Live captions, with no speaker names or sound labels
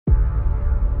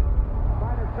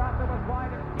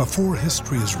Before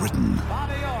history is written,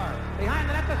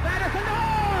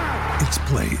 it's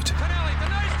played.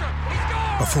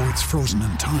 Before it's frozen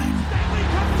in time,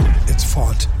 it's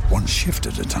fought one shift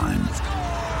at a time.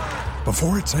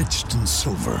 Before it's etched in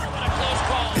silver,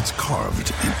 it's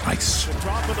carved in ice.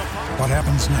 What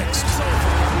happens next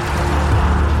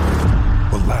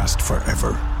will last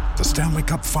forever. The Stanley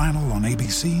Cup Final on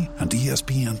ABC and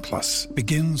ESPN Plus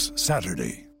begins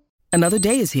Saturday. Another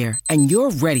day is here, and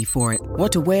you're ready for it.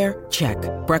 What to wear? Check.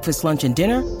 Breakfast, lunch, and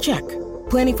dinner? Check.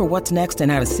 Planning for what's next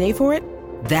and how to save for it?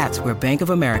 That's where Bank of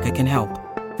America can help.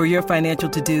 For your financial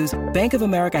to-dos, Bank of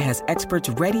America has experts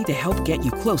ready to help get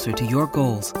you closer to your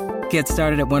goals. Get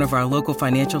started at one of our local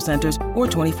financial centers or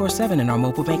 24/7 in our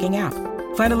mobile banking app.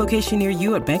 Find a location near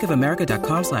you at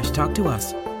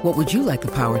bankofamerica.com/talktous. What would you like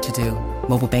the power to do?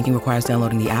 Mobile banking requires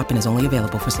downloading the app and is only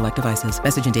available for select devices.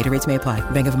 Message and data rates may apply.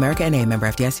 Bank of America NA, member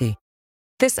FDIC.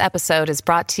 This episode is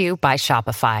brought to you by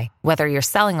Shopify. Whether you're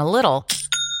selling a little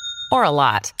or a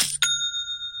lot,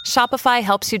 Shopify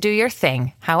helps you do your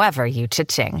thing, however you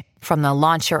cha-ching. From the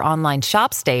launch your online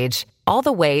shop stage, all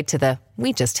the way to the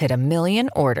we just hit 1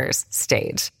 million orders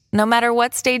stage. No matter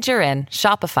what stage you're in,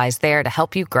 Shopify's there to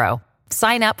help you grow.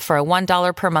 Sign up for a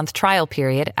 $1 per month trial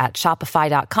period at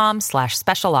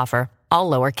shopify.com/special offer,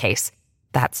 all lowercase.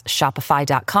 That's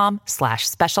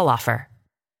shopify.com/special offer.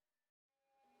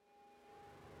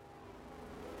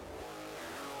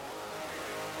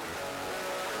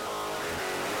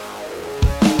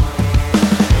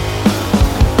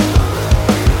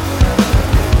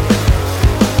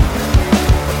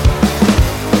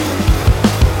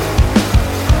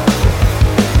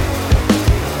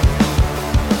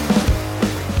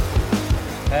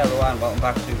 Welcome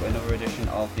back to another edition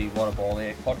of the What a Ball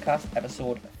Ache podcast,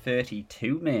 episode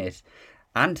 32, mate.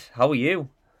 And how are you?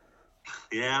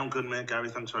 Yeah, I'm good, mate. Gary,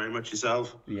 thanks very much.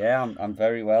 Yourself? Yeah, I'm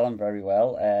very well. All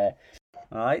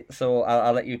right, so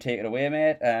I'll let you take it away,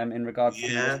 mate. In regards to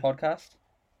this podcast.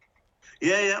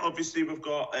 Yeah. Obviously, we've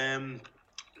got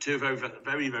two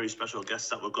very special guests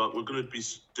that we've got. We're going to be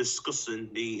discussing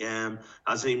the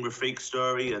Azeem Rafiq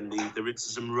story and the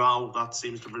racism row that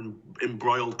seems to have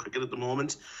embroiled cricket at the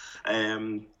moment.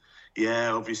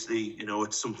 Obviously,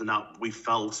 it's something that we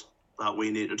felt that we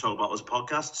need to talk about as a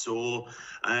podcast. So,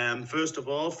 first of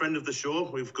all, friend of the show,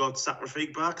 we've got Saq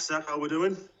Rafiq back. Saq, how we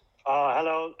doing?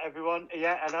 Hello, everyone.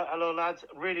 Yeah, hello, lads.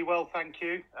 Really well, thank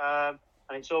you. And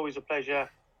it's always a pleasure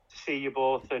to see you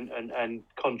both and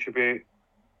contribute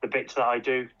the bits that I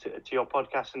do to your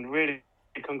podcast. And really,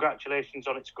 congratulations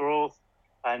on its growth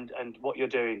and what you're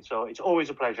doing. So it's always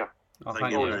a pleasure.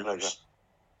 Thank you very much.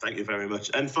 Thank you very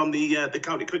much. And from the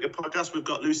County Cricket podcast, we've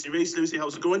got Lucy Rees. Lucy,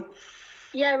 how's it going?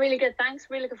 Yeah, really good, thanks.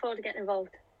 Really looking forward to getting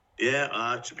involved.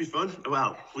 Yeah, it should be fun.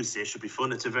 Well, we say it should be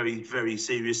fun. It's a very, very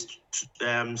serious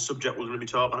subject we're going to be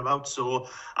talking about. So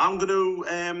I'm going to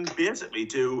basically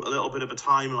do a little bit of a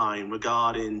timeline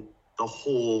regarding the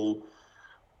whole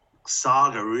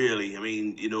saga, really. I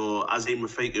mean, Azeem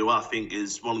Rafiq, who I think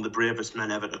is one of the bravest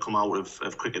men ever to come out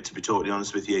of cricket, to be totally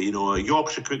honest with you. A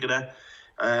Yorkshire cricketer,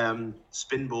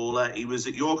 spin bowler. He was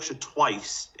at Yorkshire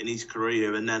twice in his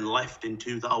career and then left in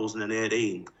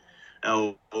 2018.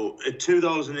 Now, in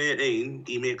 2018,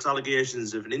 he makes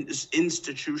allegations of an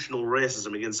institutional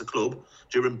racism against the club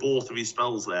during both of his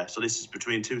spells there. So this is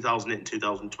between 2008 and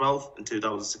 2012 and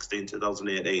 2016,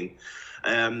 2018.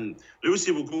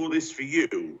 Lucy, we'll go this for you.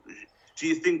 Do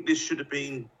you think this should have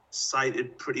been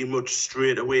cited pretty much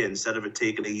straight away instead of it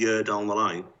taking a year down the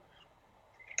line?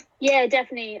 Yeah,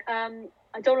 definitely.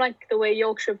 I don't like the way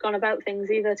Yorkshire have gone about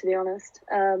things either, to be honest.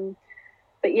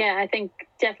 But yeah, I think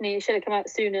definitely it should have come out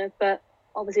sooner, but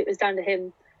obviously it was down to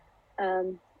him.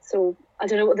 So I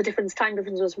don't know what the time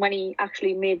difference was when he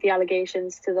actually made the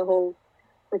allegations to the whole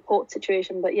report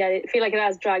situation. But yeah, I feel like it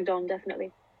has dragged on,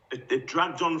 definitely. It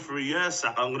dragged on for a year,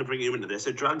 Saq. I'm going to bring you into this.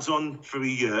 It drags on for a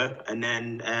year, and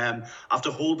then after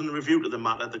holding a review to the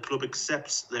matter, the club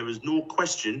accepts there is no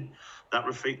question that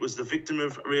Rafiq was the victim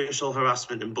of racial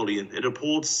harassment and bullying. It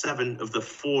upholds 7 of the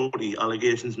 40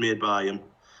 allegations made by him,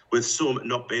 with some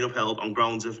not being upheld on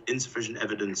grounds of insufficient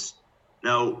evidence.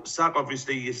 Now, Saq,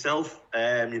 obviously yourself,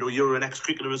 you're an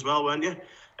ex-cricketer as well, weren't you?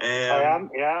 I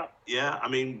am, yeah. Yeah, I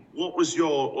mean, what's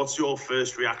your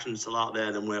first reaction to that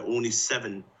there then, where only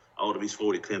 7 out of his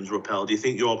 40 claims were upheld? Do you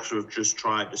think Yorkshire have just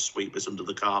tried to sweep us under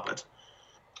the carpet?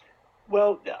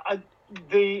 Well,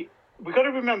 we've got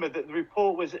to remember that the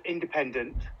report was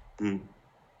independent.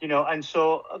 And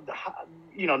so,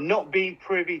 not being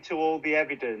privy to all the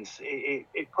evidence,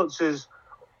 it puts us,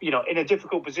 in a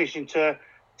difficult position to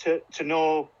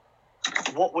know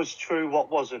what was true,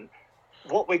 what wasn't.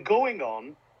 What we're going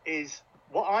on is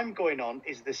what I'm going on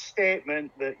is the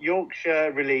statement that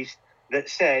Yorkshire released that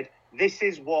said, this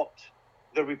is what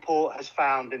the report has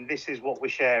found and this is what we're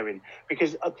sharing.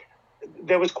 Because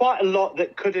there was quite a lot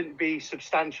that couldn't be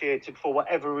substantiated for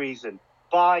whatever reason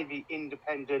by the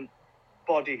independent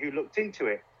body who looked into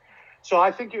it. So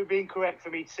I think it would be incorrect for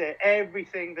me to say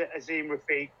everything that Azeem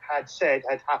Rafiq had said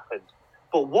had happened.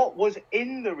 But what was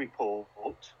in the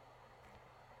report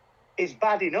is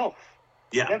bad enough.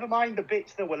 Yeah. Never mind the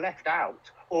bits that were left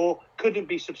out or couldn't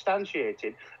be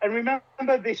substantiated. And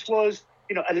remember, this was,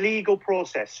 a legal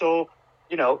process. So,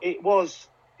 it was,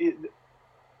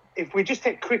 if we just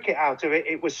take cricket out of it,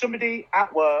 it was somebody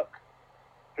at work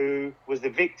who was the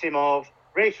victim of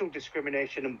racial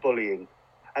discrimination and bullying.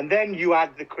 And then you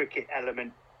add the cricket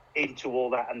element into all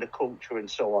that and the culture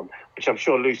and so on, which I'm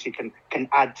sure Lucy can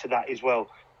add to that as well.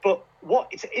 But what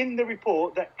is in the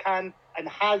report that can and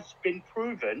has been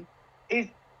proven is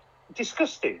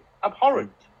disgusting,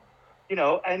 abhorrent,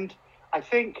 and I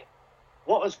think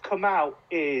what has come out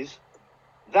is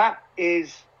that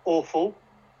is awful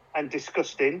and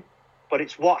disgusting, but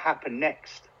it's what happened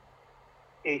next.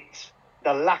 It's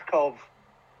the lack of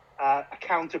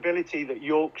accountability that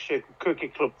Yorkshire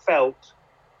Cricket Club felt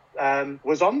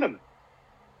was on them.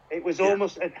 It was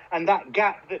almost, and that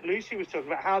gap that Lucy was talking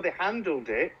about, how they handled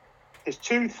it, there's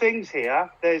two things here.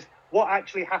 There's what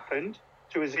actually happened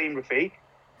to Azeem Rafiq,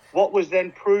 what was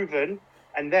then proven,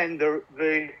 and then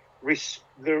the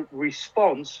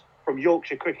response from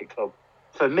Yorkshire Cricket Club.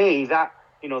 For me, that,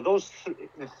 those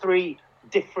the three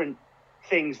different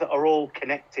things that are all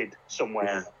connected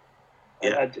somewhere.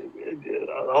 Yeah. I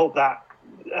hope that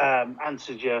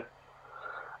answers your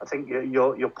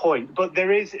point. But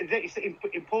it's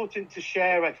important to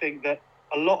share, I think, that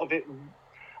a lot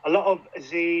of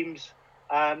Azeem's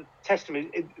testimony,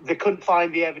 they couldn't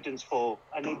find the evidence for.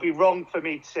 And it'd be wrong for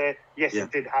me to say, yes,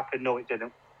 it did happen, no, it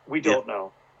didn't. We don't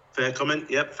know. Fair comment.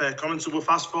 Yep, fair comment. So we'll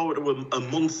fast forward to a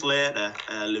month later,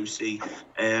 Lucy.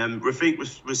 Rafiq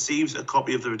receives a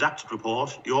copy of the redacted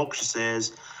report. Yorkshire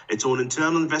says its own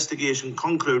internal investigation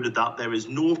concluded that there is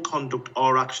no conduct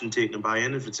or action taken by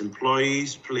any of its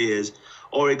employees, players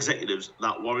or executives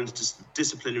that warrants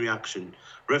disciplinary action.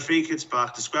 Rafiq hits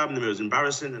back, describing them as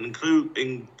embarrassing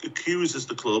and accuses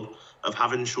the club of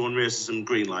having shown racism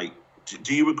green light.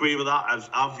 Do you agree with that?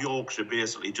 Have Yorkshire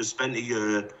basically just spent a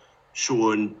year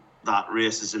showing that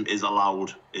racism is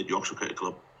allowed at Yorkshire Cricket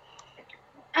Club?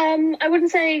 I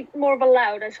wouldn't say more of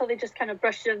allowed. I saw they just kind of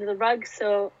brushed it under the rug,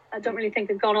 so I don't really think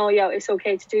they've gone, oh yeah, it's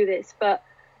okay to do this, but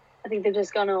I think they've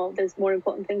just gone, oh, there's more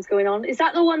important things going on. Is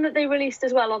that the one that they released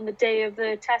as well on the day of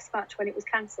the test match when it was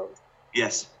cancelled?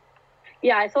 Yes.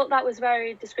 Yeah, I thought that was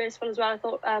very disgraceful as well. I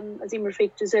thought Azeem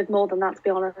Rafiq deserved more than that, to be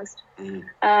honest.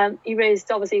 He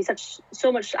raised, obviously,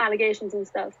 so much allegations and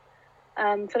stuff.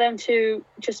 For them to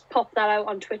just pop that out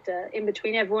on Twitter in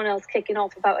between everyone else kicking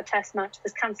off about a test match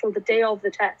that's cancelled the day of the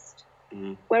test,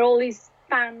 where all these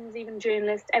fans, even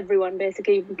journalists, everyone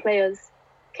basically, even players,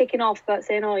 kicking off about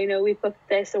saying, oh, we put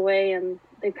this away and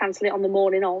they've cancelled it on the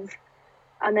morning of.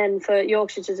 And then for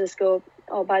Yorkshire to just go,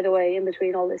 oh, by the way, in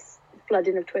between all this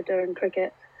flooding of Twitter and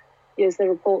cricket, here's the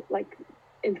report,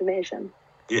 information.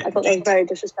 Yeah. I thought that was very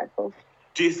disrespectful.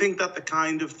 Do you think that the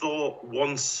kind of thought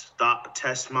once that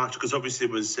test match, because obviously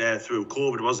it was through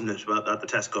COVID, wasn't it, that the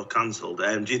test got cancelled?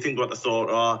 Do you think what the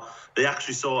thought, they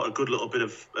actually saw a good little bit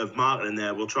of marketing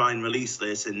there, we'll try and release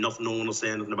this and no one will say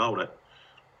anything about it?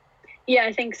 Yeah,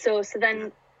 I think so. So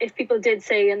then if people did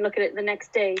say and look at it the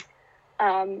next day,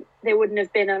 there wouldn't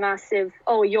have been a massive,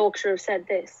 Yorkshire have said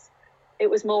this. It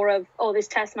was more of, this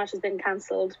test match has been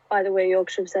cancelled. By the way,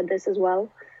 Yorkshire have said this as well.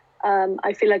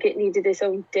 I feel like it needed its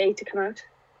own day to come out.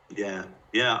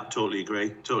 Yeah, totally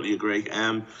agree.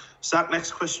 Zach,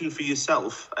 next question for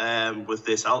yourself. With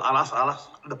this, I'll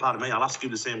ask you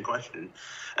the same question,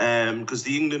 because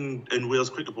the England and Wales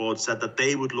Cricket Board said that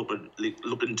they would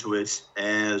look into it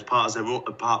as part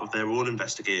of their own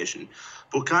investigation.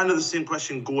 But kind of the same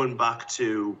question going back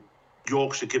to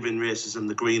Yorkshire giving racism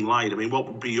the green light. I mean, what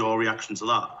would be your reaction to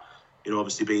that?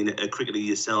 Obviously being a cricketer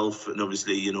yourself, and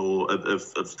obviously,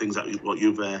 of things that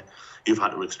you've had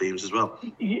to experience as well.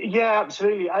 Yeah,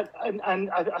 absolutely.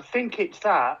 I think it's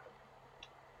that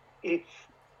if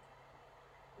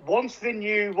once they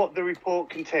knew what the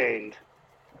report contained,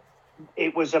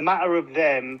 it was a matter of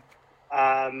them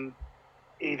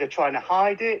either trying to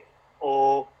hide it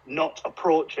or not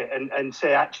approach it and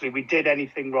say, actually, we did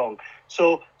anything wrong.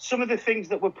 So some of the things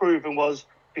that were proven was,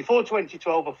 before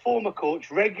 2012, a former coach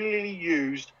regularly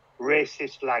used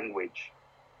racist language.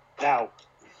 Now,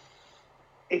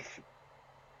 if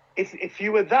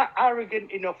you were that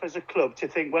arrogant enough as a club to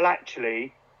think, well,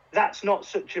 actually, that's not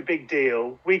such a big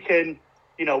deal. We can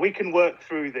work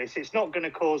through this. It's not going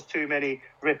to cause too many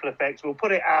ripple effects. We'll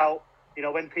put it out,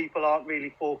 when people aren't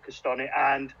really focused on it.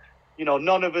 And,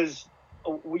 none of us,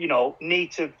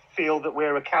 need to feel that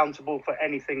we're accountable for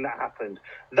anything that happened.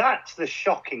 That's the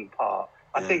shocking part.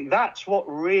 I think that's what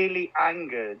really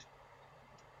angered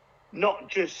not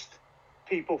just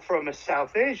people from a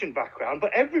South Asian background,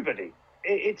 but everybody.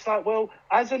 It's like, well,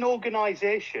 as an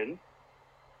organisation,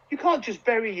 you can't just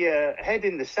bury your head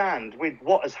in the sand with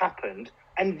what has happened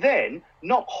and then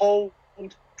not hold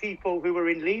people who were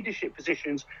in leadership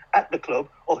positions at the club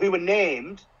or who were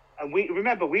named. And we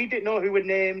didn't know who were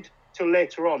named till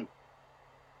later on.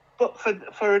 But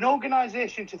for an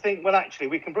organisation to think, well, actually,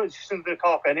 we can brush this under the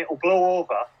carpet and it'll blow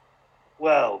over,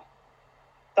 well,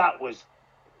 that was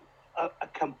a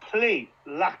complete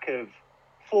lack of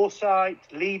foresight,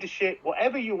 leadership,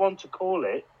 whatever you want to call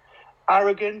it,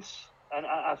 arrogance. And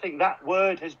I think that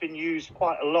word has been used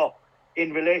quite a lot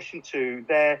in relation to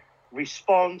their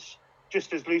response,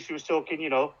 just as Lucy was talking,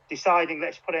 deciding,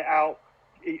 let's put it out,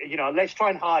 let's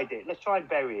try and hide it, let's try and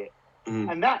bury it.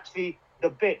 And that's the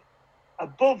bit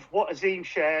above what Azeem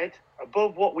shared,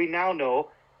 above what we now know.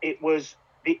 It was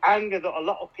the anger that a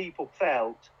lot of people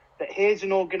felt that here's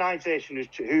an organisation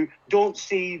who don't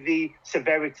see the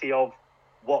severity of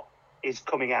what is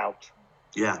coming out.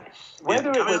 Yeah.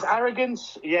 Whether it was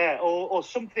arrogance, or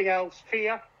something else,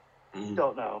 fear,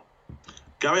 don't know.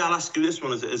 Gary, I'll ask you this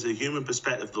one as a human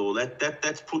perspective, though.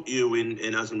 Let's put you in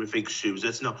Azeem Rafiq's shoes.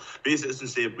 Let's not, basically, doesn't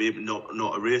say not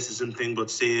a racism thing,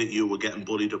 but say you were getting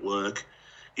bullied at work.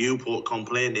 You put a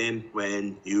complaint in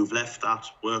when you've left that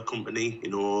work company,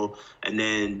 and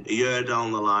then a year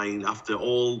down the line, after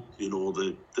all,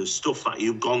 the stuff that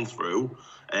you've gone through,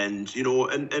 and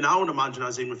I would imagine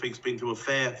Azeem Rafiq's been through a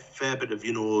fair bit of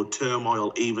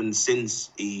turmoil even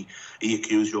since he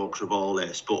accused Yorkshire of all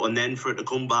this. And then for it to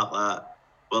come back that,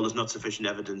 well, there's not sufficient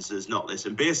evidence, there's not this,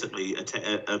 and basically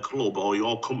a club or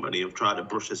your company have tried to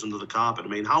brush this under the carpet. I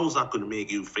mean, how is that going to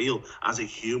make you feel as a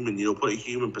human? Put a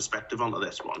human perspective onto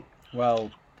this one.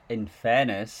 Well, in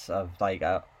fairness,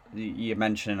 you're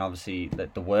mentioning obviously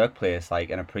that the workplace,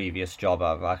 in a previous job,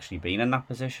 I've actually been in that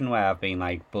position where I've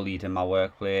been bullied in my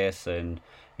workplace, and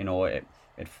it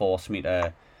forced me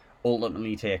to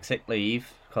ultimately take sick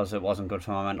leave because it wasn't good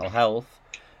for my mental health.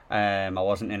 I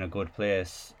wasn't in a good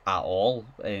place at all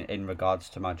in regards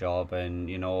to my job, and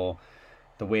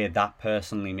the way that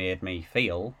personally made me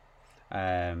feel,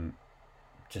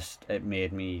 it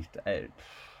made me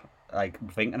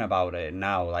thinking about it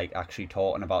now, actually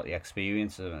talking about the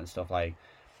experiences and stuff,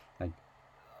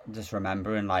 just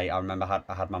remembering, I remember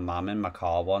I had my mum in my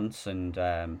car once, and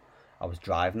I was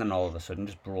driving, and all of a sudden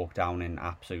just broke down in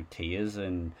absolute tears,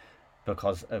 and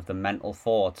because of the mental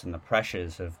thoughts and the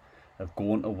pressures of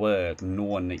going to work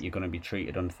knowing that you're going to be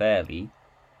treated unfairly,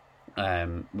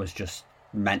 was just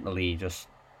mentally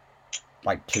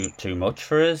too much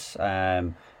for us.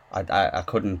 I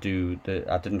couldn't do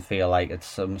I didn't feel like it's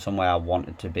somewhere I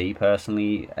wanted to be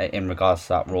personally in regards to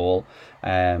that role.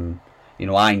 I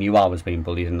knew I was being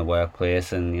bullied in the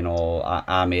workplace, and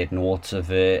I made notes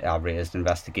of it. I raised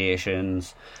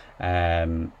investigations.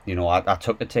 I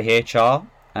took it to HR,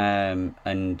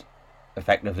 and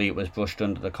effectively it was brushed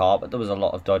under the carpet. There was a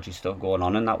lot of dodgy stuff going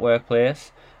on in that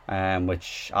workplace,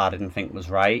 which I didn't think was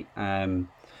right.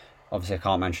 Obviously I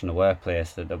can't mention the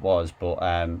workplace that it was, but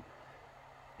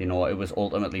it was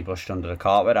ultimately brushed under the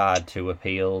carpet. I had 2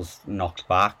 appeals knocked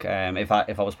back. If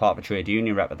I was part of a trade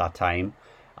union rep at that time,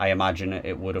 I imagine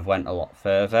it would have went a lot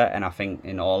further. And I think,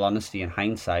 in all honesty, in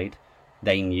hindsight,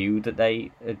 they knew that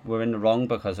they were in the wrong,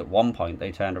 because at one point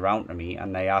they turned around to me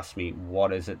and they asked me,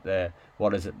 what is it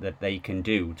that they can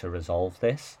do to resolve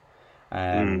this?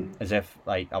 As if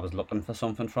I was looking for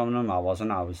something from them. I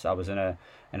wasn't. I was in a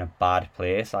bad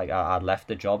place. I'd left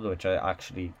the job, which I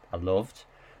loved,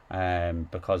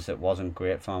 because it wasn't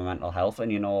great for my mental health.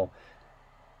 And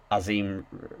Azeem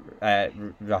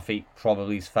Rafiq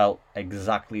probably felt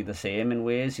exactly the same in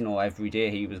ways. Every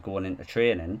day he was going into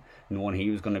training knowing he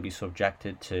was going to be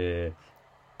subjected to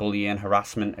bullying,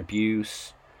 harassment,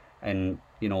 abuse, and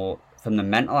from the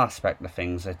mental aspect of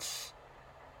things,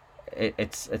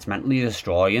 it's mentally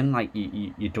destroying.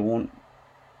 You don't,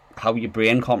 how your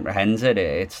brain comprehends it,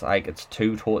 it's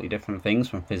 2 totally different things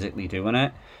from physically doing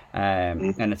it,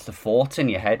 and it's the thoughts in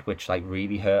your head which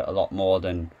really hurt a lot more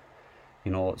than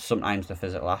sometimes the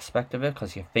physical aspect of it,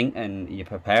 because you're thinking, you're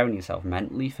preparing yourself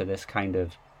mentally for this kind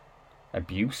of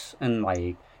abuse. And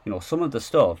some of the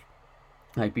stuff,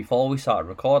 before we started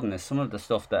recording this, some of the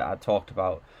stuff that I talked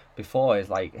about before is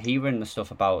hearing the stuff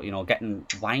about getting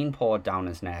wine poured down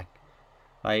his neck.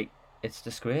 it's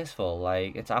disgraceful.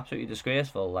 Like, it's absolutely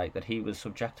disgraceful. Like, that he was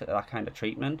subjected to that kind of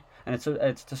treatment, and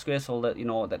it's disgraceful that, you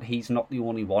know, that he's not the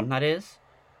only one that is.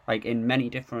 Like, in many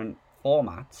different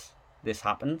formats, this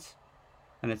happens,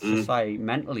 and it's just like,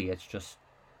 mentally, it's just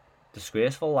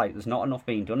disgraceful. Like, there's not enough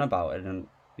being done about it, and,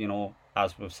 you know,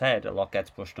 as we've said, a lot gets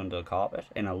pushed under the carpet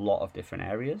in a lot of different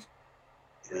areas.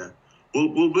 Yeah.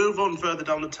 We'll move on further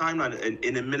down the timeline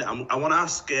in a minute. I want to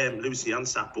ask Lucy and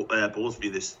Sap, both of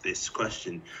you this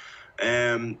question.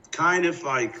 Kind of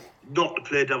like, not to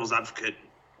play devil's advocate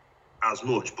as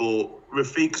much, but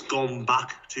Rafiq's gone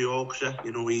back to Yorkshire.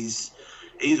 You know, he's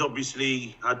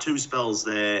obviously had 2 spells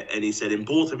there, and he said in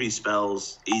both of his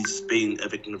spells he's been a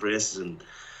victim of racism.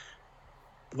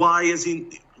 Why is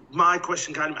he? My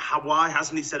question kind of, why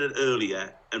hasn't he said it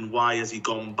earlier, and why has he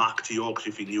gone back to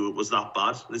Yorkshire if he knew it was that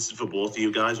bad? This is for both of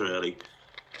you guys, really.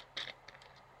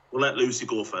 We'll let Lucy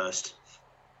go first.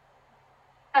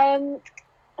 I'm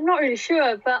not really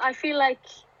sure, but I feel like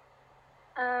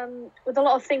with a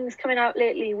lot of things coming out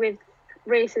lately with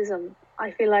racism,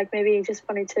 I feel like maybe he just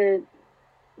wanted to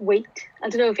wait. I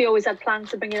don't know if he always had plans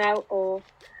to bring it out, or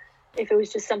if it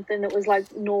was just something that was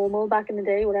like normal back in the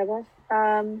day, whatever.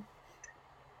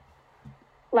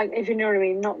 Like, if you know what I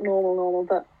mean, not normal,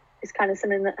 but it's kind of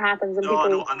something that happens, and people, I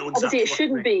know obviously it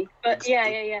shouldn't be, but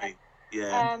yeah.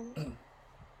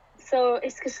 So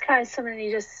it's just kind of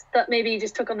something that maybe he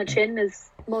just took on the chin, as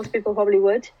most people probably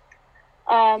would.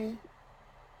 And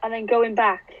then going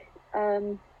back,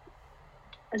 I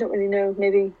don't really know,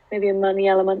 maybe a money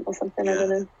element or something, I don't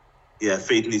know. Yeah,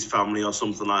 feeding his family or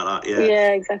something like that,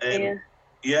 Yeah, exactly,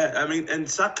 Yeah, I mean, and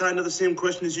it's that kind of the same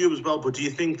question as you as well, but do you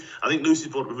think, I think Lucy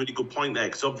brought up a really good point there,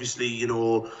 because obviously, you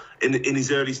know, in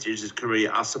his early stages of his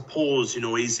career, I suppose, you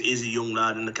know, he's a young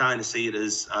lad, and I kind of see it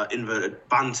as inverted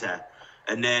banter.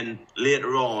 And then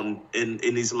later on in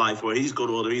his life, where he's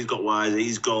got older, he's got wiser,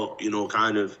 he's got, you know,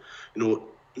 kind of, you know,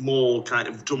 more kind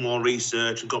of done more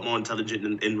research and got more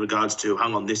intelligent in regards to,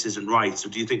 hang on, this isn't right. So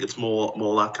do you think it's more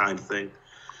that kind of thing?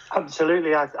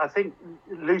 Absolutely. I think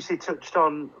Lucy touched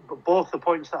on both the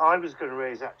points that I was going to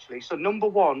raise, actually. So number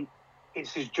one,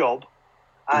 it's his job.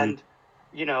 And,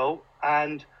 you know,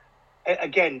 and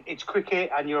again, it's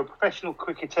cricket, and you're a professional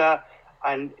cricketer,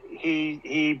 and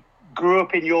he grew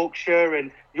up in Yorkshire,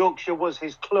 and Yorkshire was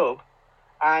his club.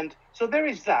 And so there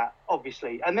is that,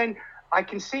 obviously. And then I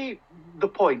can see the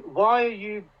point. Why are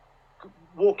you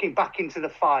walking back into the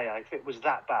fire if it was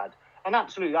that bad? And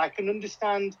absolutely, I can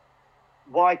understand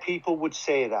why people would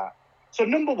say that. So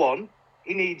number one,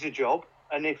 he needs a job,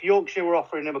 and if Yorkshire were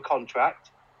offering him a contract,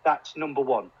 that's number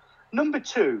one. Number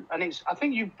two, and I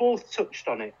think you both touched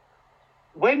on it,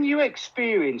 when you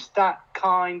experience that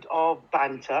kind of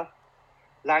banter,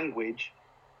 language,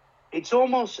 it's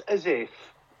almost as if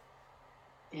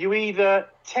you either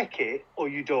take it or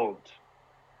you don't.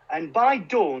 And by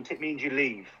don't, it means you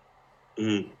leave.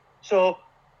 So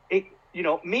you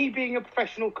know, me being a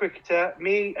professional cricketer,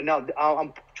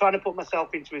 I'm trying to put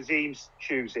myself into Azim's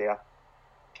shoes here.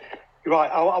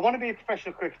 Right, I want to be a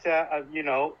professional cricketer. You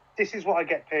know, this is what I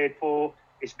get paid for.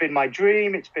 It's been my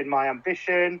dream. It's been my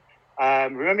ambition.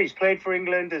 Remember, he's played for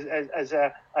England as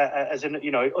an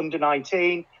you know, under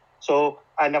 19. So,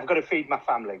 and I've got to feed my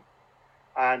family.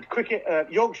 And cricket,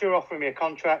 Yorkshire offering me a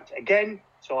contract again,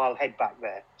 so I'll head back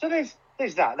there. So there's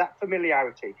that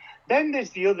familiarity. Then there's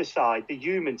the other side, the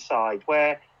human side,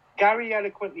 where Gary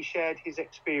eloquently shared his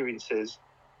experiences,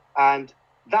 and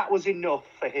that was enough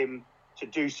for him to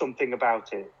do something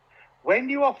about it. When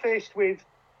you are faced with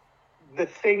the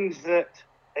things that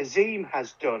Azim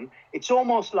has done, it's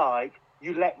almost like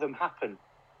you let them happen.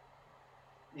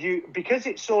 Because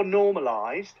it's so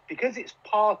normalised, because it's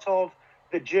part of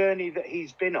the journey that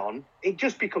he's been on, it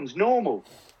just becomes normal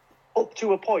up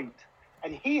to a point.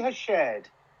 And he has shared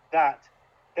that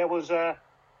there was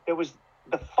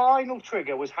the final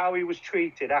trigger was how he was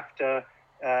treated after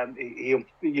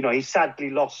he sadly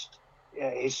lost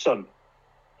his son,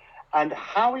 and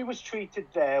how he was treated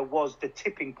there was the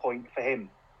tipping point for him.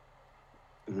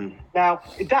 Now,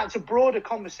 that's a broader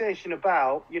conversation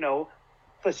about, you know,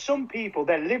 for some people,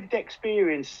 their lived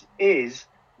experience is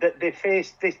that they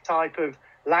face this type of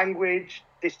language,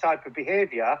 this type of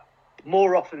behaviour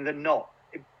more often than not.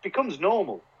 It becomes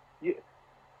normal.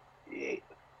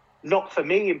 Not for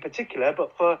me in particular,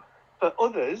 but for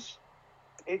others,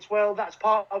 it's, well, that's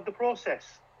part of the process.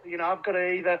 You know, I've got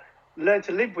to either learn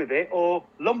to live with it or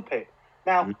lump it.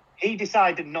 Now, he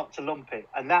decided not to lump it,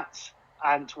 and that's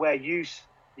where you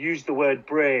use the word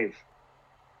brave.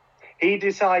 He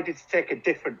decided to take a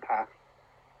different path,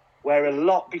 where a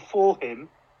lot before him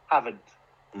haven't,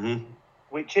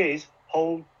 which is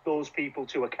hold those people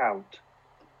to account.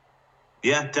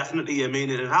 Yeah, definitely. I mean,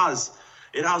 it has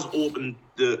opened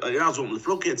the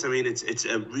floodgates. I mean, it's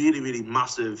a really, really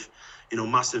massive,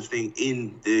 massive thing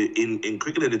in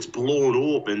cricket, and it's blown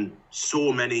open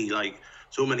so many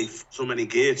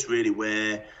gates really,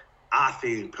 where I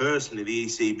think personally the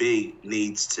ECB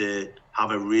needs to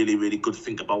have a really, really good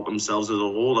think about themselves as a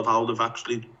whole of how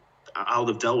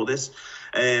they've dealt with this.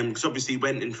 Because obviously he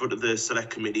went in front of the select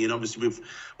committee, and obviously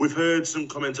we've heard some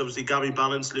comments. Obviously Gary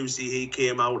Balance, Lucy, he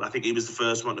came out. I think he was the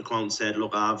first one to come out and said,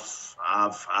 "Look, I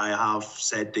have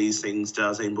said these things to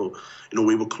Azim, but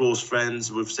we were close friends.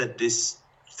 We've said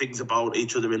things about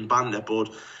each other in banter." But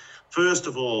first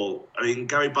of all, I mean,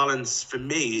 Gary Balance for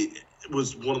me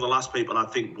was one of the last people I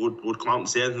think would come out and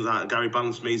say anything like that. Gary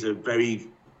Balance for me is a very,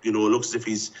 it looks as if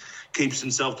he's keeps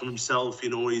himself to himself.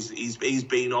 He's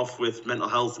been off with mental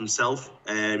health himself.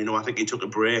 I think he took a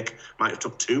break, might have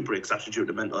took 2 breaks actually due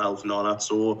to mental health and all that.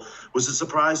 So was it a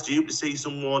surprise to you to see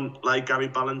someone like Gary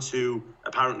Balance, who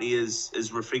apparently is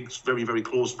Rafiq's very, very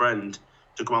close friend,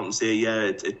 to come out and say,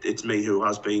 yeah, it's me who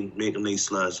has been making these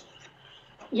slurs?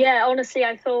 Yeah, honestly,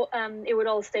 I thought it would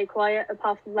all stay quiet,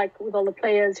 apart from with all the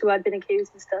players who had been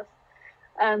accused and stuff.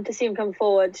 To see him come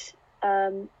forward,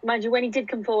 mind you, when he did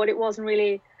come forward, it wasn't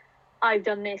really, I've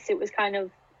done this. It was kind of,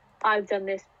 I've done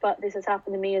this, but this has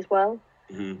happened to me as well.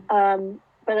 Mm-hmm.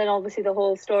 But then obviously the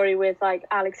whole story with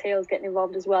Alex Hales getting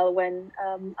involved as well when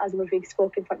Azim Rafiq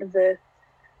spoke in front of the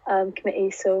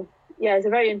committee. So yeah, it's a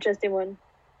very interesting one.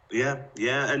 Yeah,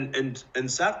 and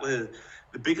sadly,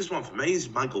 the biggest one for me is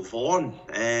Michael Vaughan.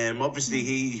 Obviously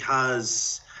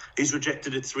he's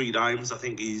rejected it 3 times. I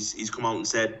think he's come out and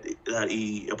said that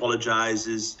he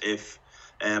apologises if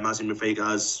Azim Rafiq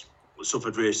has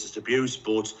suffered racist abuse,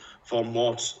 but from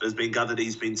what has been gathered,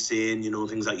 he's been saying,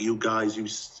 things like, you guys,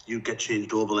 you get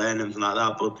changed over there and everything like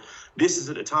that. But this is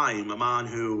at a time, a man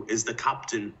who is the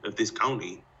captain of this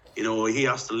county. He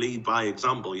has to lead by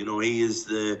example. He is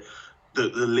the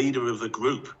leader of the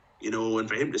group. And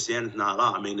for him to say anything like that,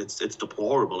 I mean, it's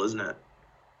deplorable, isn't it?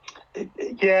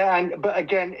 Yeah, but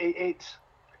again, it's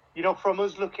from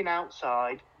us looking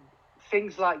outside,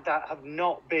 things like that have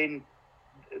not been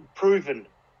proven.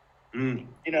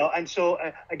 And so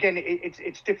again,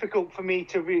 it's difficult for me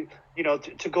to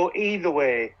to go either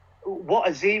way. What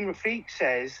Azim Rafiq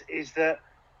says is that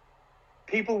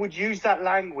people would use that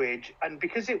language, and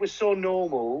because it was so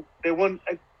normal, it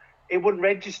wouldn't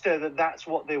register that that's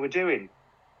what they were doing.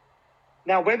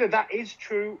 Now, whether that is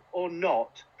true or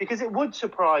not, because it would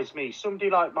surprise me, somebody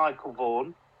like Michael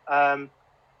Vaughan,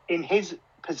 in his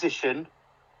position,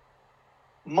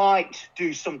 might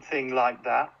do something like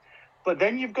that. But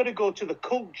then you've got to go to the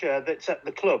culture that's at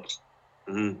the clubs.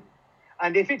 Mm-hmm.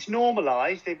 And if it's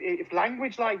normalised, if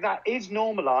language like that is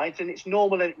normalised and it's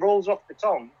normal and it rolls off the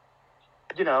tongue,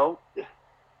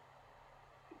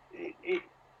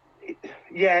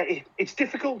 it's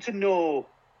difficult to know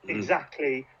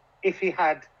exactly if he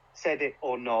had said it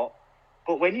or not.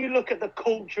 But when you look at the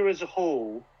culture as a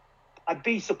whole, I'd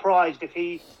be surprised if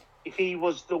he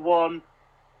was the one.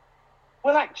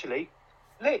 Well, actually,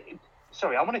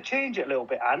 sorry, I want to change it a little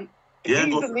bit, Ant. If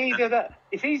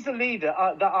he's the leader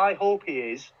that I hope he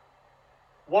is,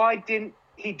 why didn't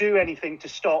he do anything to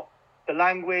stop the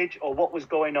language or what was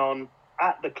going on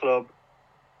at the club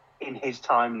in his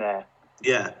time there?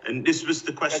 Yeah, and this was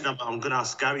the question I'm going to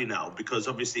ask Gary now, because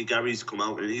obviously Gary's come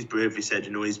out and he's bravely said,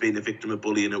 he's been a victim of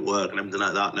bullying at work and everything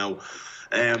like that. Now,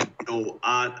 I've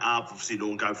obviously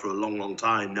known Gary for a long, long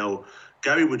time. Now,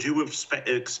 Gary, would you have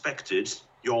expected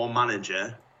your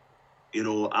manager,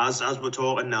 as we're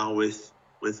talking now with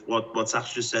what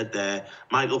Sats just said there,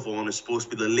 Michael Vaughan is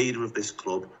supposed to be the leader of this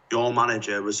club. Your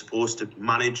manager was supposed to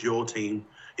manage your team.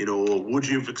 Would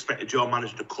you have expected your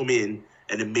manager to come in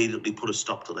and immediately put a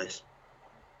stop to this?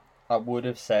 I would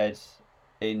have said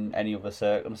in any other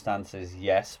circumstances,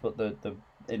 yes, but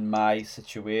in my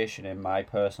situation, in my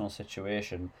personal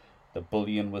situation, the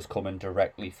bullying was coming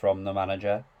directly from the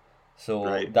manager.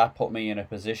 So that put me in a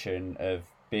position of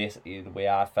basically the way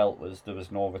I felt was there was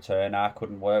no return. I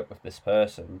couldn't work with this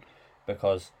person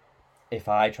because if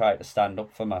I try to stand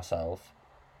up for myself,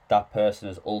 that person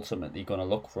is ultimately going to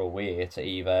look for a way to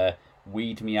either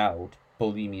weed me out,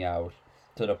 bully me out,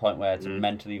 to the point where it's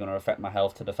mentally going to affect my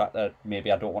health, to the fact that maybe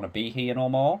I don't want to be here no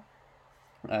more.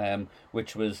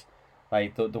 Which was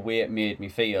like the way it made me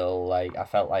feel. Like I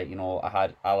felt like I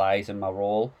had allies in my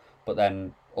role, but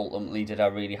then ultimately, did I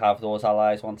really have those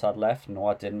allies once I'd left? No,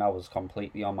 I didn't. I was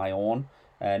completely on my own,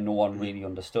 and no one really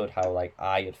understood how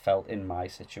I had felt in my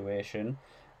situation.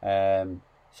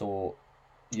 So,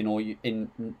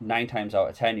 in 9 times out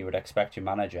of 10, you would expect your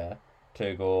manager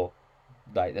to go,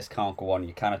 like, this can't go on.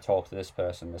 You cannot talk to this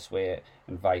person this way,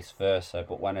 and vice versa.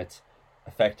 But when it's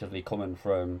effectively coming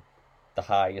from the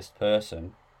highest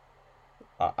person,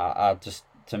 I just,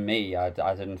 to me, I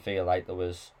didn't feel like there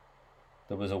was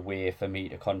a way for me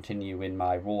to continue in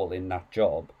my role in that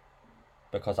job,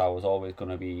 because I was always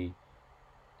going to be,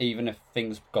 even if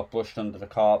things got brushed under the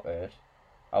carpet,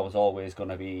 I was always going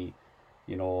to be,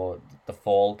 you know, the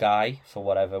fall guy for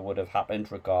whatever would have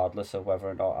happened, regardless of whether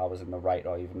or not I was in the right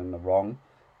or even in the wrong.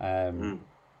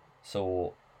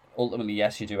 So ultimately,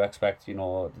 yes, you do expect, you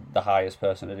know, the highest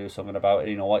person to do something about it.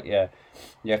 You know what? You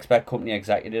expect company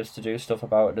executives to do stuff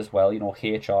about it as well. You know,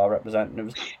 HR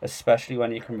representatives, especially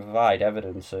when you can provide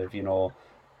evidence of, you know,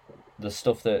 the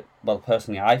stuff that, well,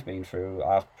 personally I've been through.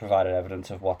 I've provided evidence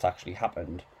of what's actually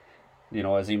happened. You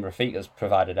know, Azeem Rafiq has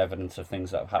provided evidence of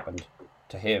things that have happened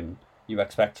to him. You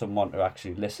expect someone to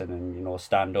actually listen and, you know,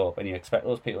 stand up, and you expect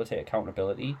those people to take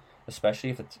accountability, especially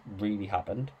if it's really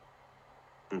happened.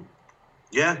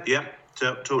 Yeah,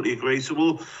 totally agree. So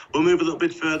we'll move a little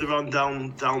bit further on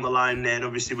down the line then.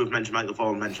 Obviously, we've mentioned Michael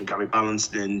Vaughan, mentioned Gary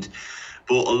Ballance,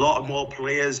 but a lot more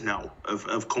players now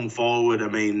have come forward. I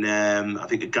mean, I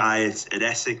think a guy at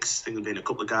Essex, I think there's been a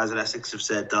couple of guys at Essex have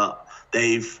said that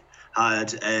they've had,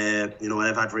 they've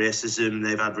had racism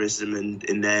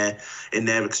in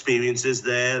their experiences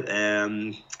there.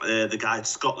 The guy at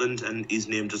Scotland, and his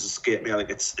name doesn't escape me, I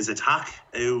think is it Hack,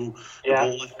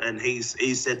 and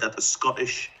he's said that the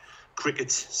Scottish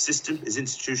cricket system is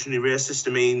institutionally racist.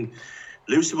 I mean,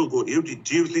 Lucy, we'll go to you.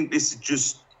 Do you think this is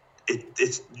just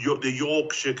it's the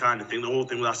Yorkshire kind of thing? The whole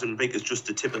thing with Aston Villa is just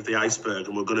the tip of the iceberg,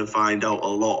 and we're going to find out a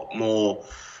lot more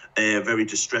very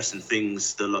distressing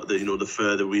things the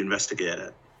further we investigate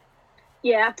it.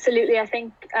 Yeah, absolutely. I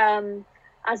think Azeem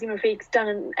Rafiq's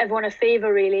done everyone a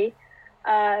favour, really,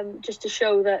 just to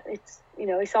show that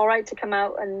it's all right to come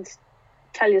out and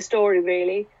tell your story,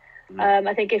 really.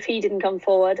 I think if he didn't come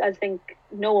forward, I think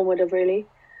no one would have, really.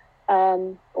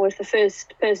 Or if the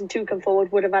first person to come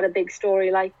forward would have had a big story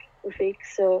like Rafiq.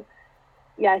 So,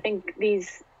 yeah, I think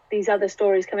these other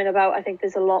stories coming about, I think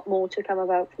there's a lot more to come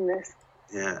about from this.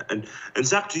 Yeah, and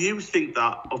Zach, do you think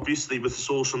that, obviously with the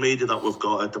social media that we've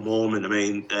got at the moment, I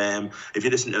mean, if you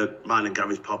listen to mine and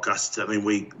Gary's podcast, I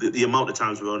mean, the amount of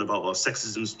times we're on about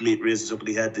sexism raises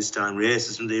ugly head this time,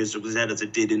 racism raises ugly head as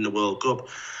it did in the World Cup.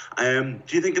 Do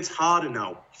you think it's harder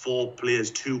now for players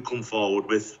to come forward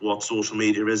with what social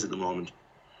media is at the moment?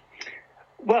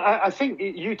 Well, I think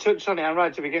you touched on it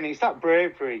right at the beginning. It's that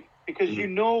bravery, because you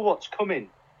know what's coming.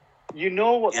 You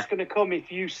know what's going to come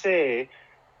if you say...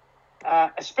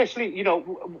 especially,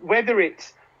 whether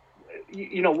it's,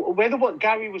 whether what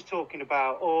Gary was talking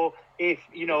about, or if,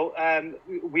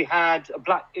 we had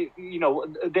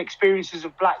the experiences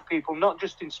of black people, not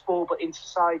just in sport, but in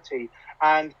society,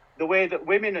 and the way that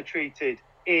women are treated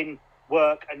in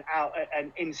work and out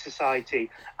and in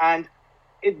society. And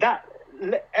that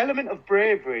element of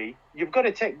bravery, you've got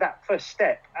to take that first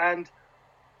step. And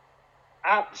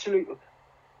absolutely,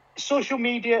 social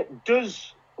media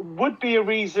would be a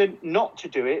reason not to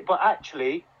do it, but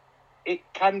actually it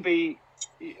can be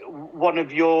one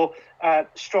of your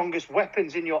strongest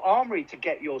weapons in your armory to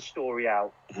get your story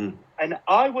out. And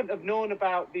I wouldn't have known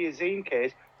about the Azeem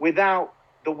case without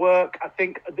the work. I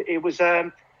think it was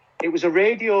a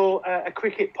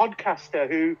cricket podcaster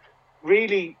who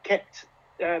really kept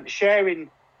sharing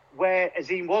where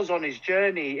Azeem was on his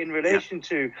journey in relation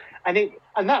to, and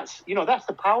that's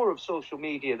the power of social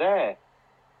media there.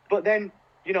 But then,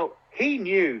 he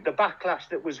knew the backlash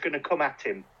that was going to come at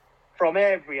him from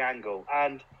every angle,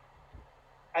 and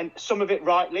some of it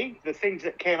rightly, the things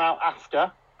that came out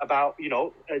after about,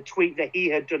 a tweet that he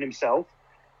had done himself.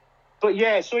 But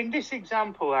yeah, so in this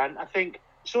example, Anne, I think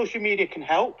social media can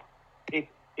help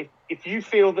if you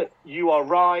feel that you are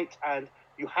right and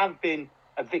you have been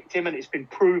a victim and it's been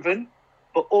proven,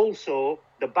 but also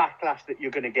the backlash that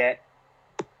you're going to get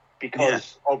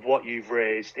because of what you've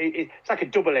raised. It's like a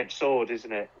double-edged sword,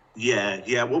 isn't it?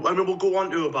 Yeah. Well, I mean, we'll go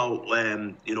on to about,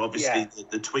 obviously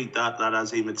the tweet that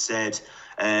Azeem had said.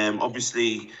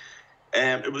 Obviously,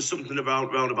 it was something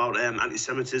about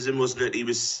anti-Semitism, wasn't it? He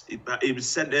was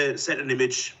sent an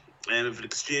image of an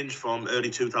exchange from early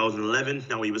 2011.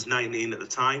 Now, he was 19 at the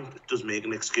time. It does make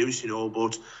an excuse,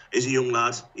 but as a young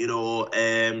lad,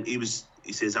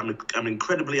 he says, I'm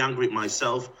incredibly angry at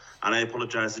myself, and I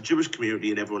apologise to the Jewish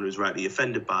community and everyone who's rightly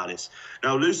offended by this.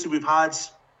 Now, Lucy,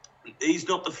 he's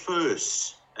not the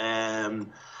first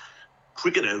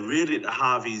cricketer really to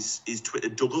have his Twitter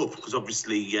dug up, because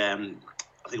obviously I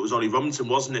think it was Ollie Robinson,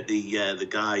 wasn't it, the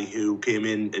guy who came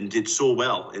in and did so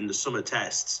well in the summer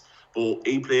tests, But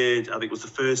he played, I think it was the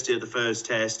first day of the first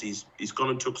test. He's gone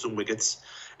and took some wickets.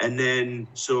 And then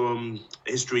some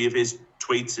history of his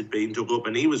tweets had been dug up,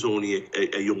 and he was only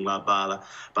a young lad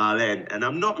by then. And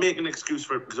I'm not making an excuse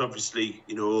for it, because obviously,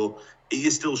 he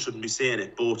still shouldn't be saying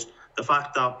it. But the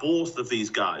fact that both of these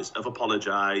guys have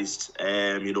apologised,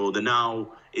 they're now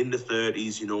in the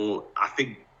 30s, I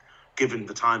think given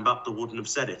the time back, they wouldn't have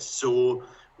said it. So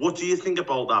what do you think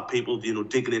about that? People,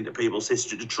 digging into people's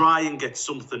history to try and get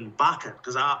something back?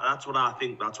 Because that's what I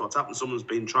think. That's what's happened. Someone's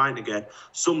been trying to get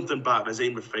something back as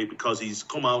Aim Rafiq, because he's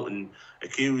come out and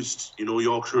accused,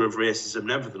 Yorkshire of racism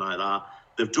and everything like that.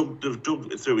 They've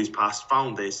dug through his past,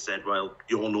 found this, said, well,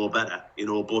 you all know better,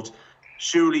 But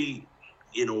surely,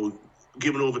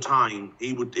 given over time,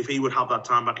 if he would have that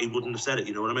time back, he wouldn't have said it.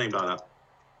 You know what I mean by that?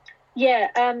 Yeah,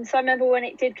 so I remember when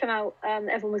it did come out,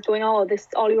 everyone was going, this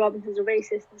Ollie Robinson's a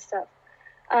racist and stuff.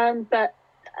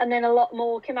 And then a lot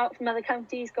more came out from other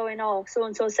counties going,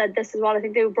 so-and-so said this as well. I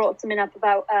think they brought something up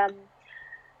about,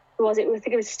 who was it? I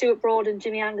think it was Stuart Broad and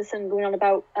Jimmy Anderson going on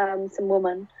about some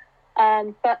woman.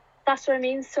 But that's what I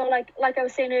mean. So like I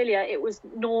was saying earlier, it was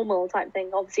normal type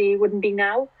thing. Obviously, it wouldn't be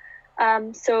now.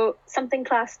 So something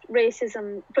classed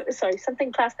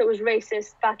that was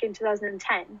racist back in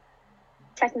 2010,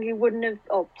 technically wouldn't have,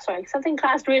 something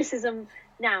classed racism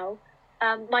now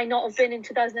might not have been in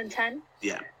 2010.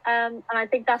 Yeah. And I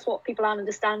think that's what people aren't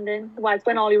understanding. Like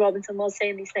when Ollie Robinson was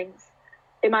saying these things,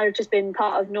 it might have just been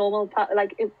part of normal,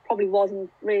 it probably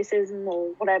wasn't racism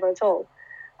or whatever at all.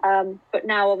 But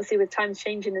now, obviously, with times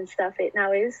changing and stuff, it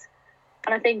now is.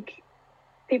 And I think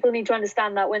people need to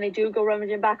understand that when they do go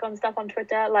rummaging back on stuff on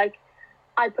Twitter. Like,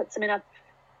 I put something up,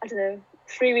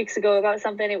 3 weeks ago about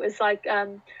something. It was like,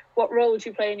 what role do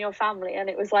you play in your family? And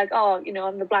it was like, I'm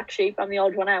the black sheep, I'm the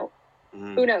odd one out.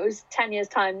 Who knows, 10 years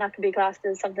time that could be classed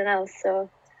as something else. So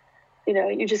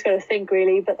you just got to think,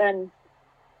 really, but then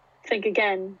think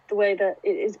again the way that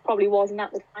it probably wasn't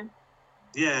at the time.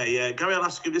 Yeah, Gary, I'll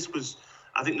ask you,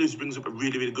 I think Lucy brings up a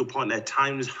really, really good point there.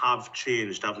 Times have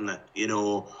changed, haven't they?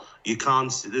 You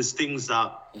can't, there's things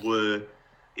that were,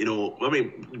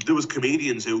 there was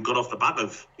comedians who got off the back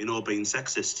of, being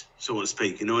sexist, so to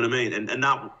speak, you know what I mean? And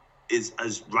that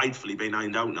has rightfully been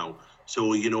ironed out now.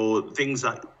 So, things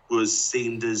that was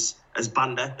seen as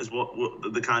banter, as what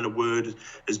the kind of word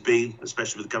has been,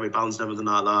 especially with Gary Barnes and everything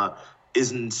like that,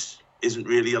 isn't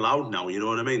really allowed now, you know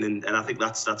what I mean? And I think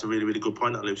that's a really, really good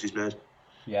point that Lucy's made.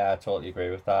 Yeah, I totally agree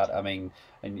with that. I mean,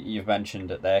 and you've mentioned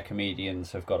that their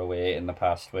comedians have got away in the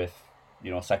past with,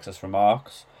 sexist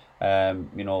remarks. We're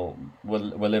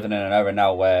living in an era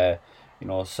now where,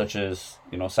 such as,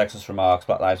 sexist remarks,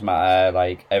 Black Lives Matter,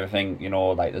 like everything,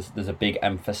 there's a big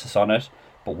emphasis on it.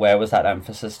 But where was that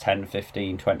emphasis 10,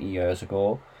 15, 20 years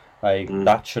ago?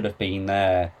 That should have been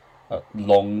there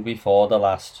long before the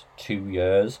last 2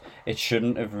 years. It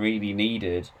shouldn't have really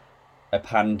needed a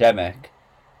pandemic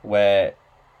where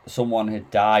someone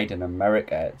had died in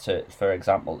America for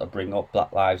example, to bring up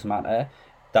Black Lives Matter.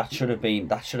 That should have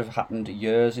happened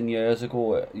years and years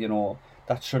ago.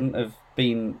 That shouldn't have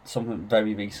been something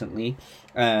very recently.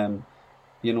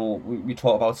 We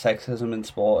talk about sexism in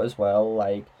sport as well.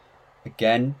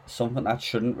 Again, something that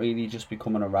shouldn't really just be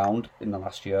coming around in the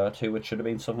last year or two. It should have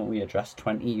been something we addressed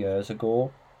 20 years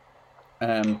ago.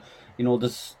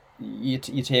 There's you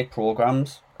take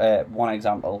programs. One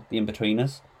example, The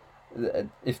In-Betweeners.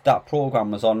 If that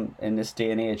program was on in this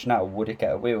day and age now, would it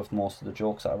get away with most of the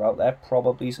jokes that are out there?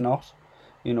 Probably not.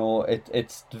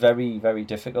 It's very, very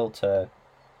difficult to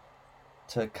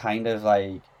kind of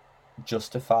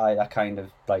justify that kind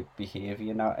of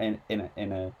behavior now in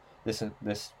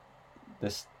this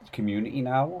community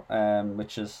now,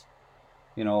 which is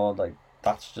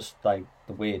that's just the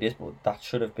way it is. But that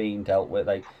should have been dealt with.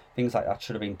 Things like that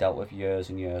should have been dealt with years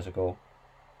and years ago.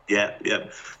 Yeah.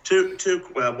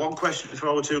 One question for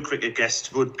our two cricket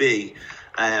guests would be,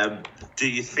 do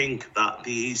you think that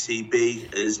the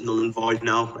ECB is null and void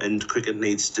now and cricket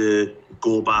needs to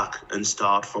go back and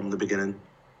start from the beginning?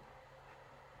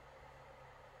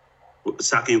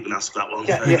 Saki, you can ask that one.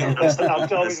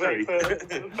 I'm always waiting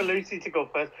for Lucy to go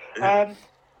first.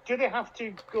 Do they have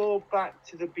to go back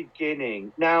to the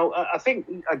beginning? Now, I think,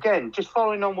 again, just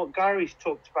following on what Gary's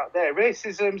talked about there,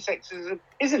 racism, sexism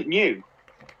isn't new.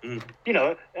 And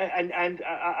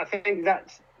I think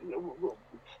that's, what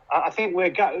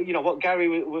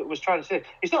Gary was trying to say,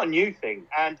 it's not a new thing.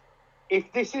 And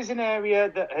if this is an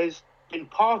area that has been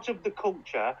part of the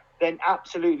culture, then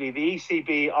absolutely the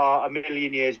ECB are a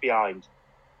million years behind,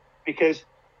 because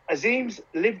Azim's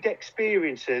lived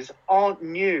experiences aren't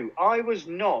new. I was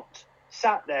not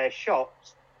sat there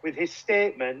shocked with his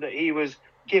statement that he was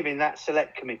giving that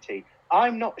select committee.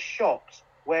 I'm not shocked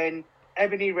when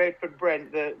Ebony Radford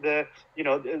Brent, the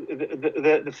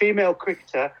female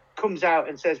cricketer, comes out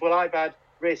and says, well, I've had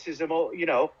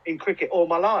racism, in cricket all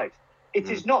my life. It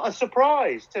is not a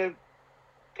surprise to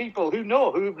people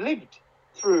who've lived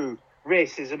through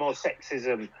racism or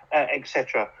sexism,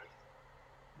 etc.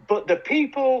 But the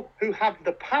people who have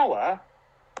the power,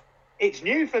 it's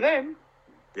new for them.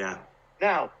 Yeah.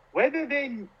 Now, whether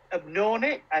they have known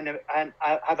it and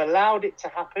have allowed it to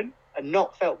happen and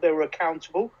not felt they were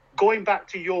accountable, going back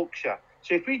to Yorkshire.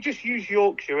 So if we just use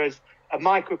Yorkshire as a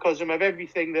microcosm of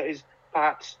everything that is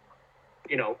perhaps,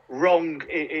 wrong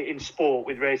in sport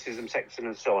with racism, sexism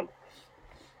and so on.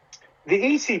 The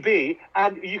ECB,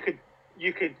 and you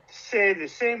could say the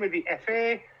same with the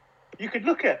FA, you could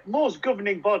look at most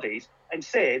governing bodies and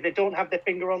say they don't have their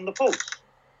finger on the pulse.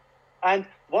 And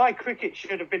why cricket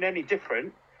should have been any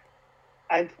different,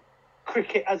 and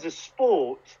cricket as a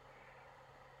sport,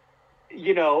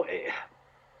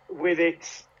 with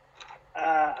its,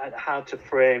 how to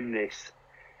frame this,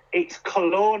 its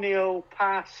colonial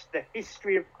past, the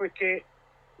history of cricket,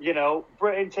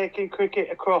 Britain taking cricket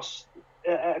across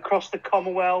the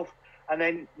Commonwealth, and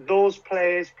then those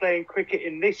players playing cricket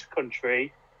in this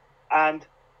country. And,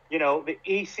 the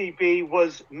ECB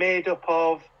was made up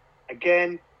of,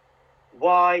 again,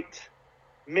 white,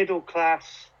 middle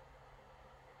class,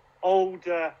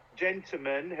 older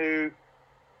gentlemen who,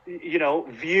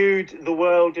 viewed the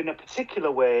world in a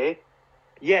particular way.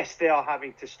 Yes, they are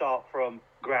having to start from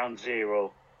ground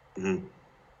zero. Mm-hmm.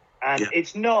 And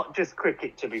it's not just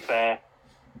cricket, to be fair.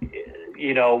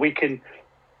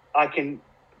 I can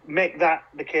make that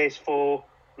the case for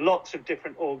lots of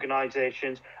different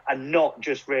organisations and not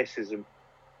just racism.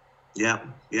 Yeah.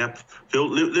 Phil,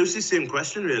 Lucy, same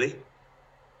question, really.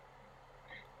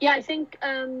 Yeah, I think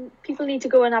people need to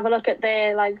go and have a look at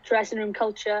their dressing room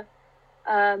culture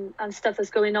and stuff that's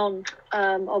going on.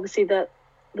 Obviously, that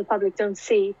the public don't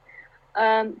see.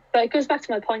 But it goes back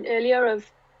to my point earlier of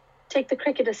take the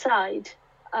cricket aside,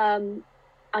 and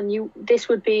this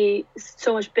would be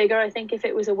so much bigger, I think, if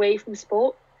it was away from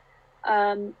sport.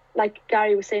 Like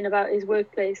Gary was saying about his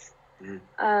workplace,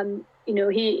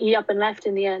 he up and left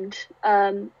in the end.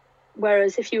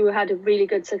 Whereas if you had a really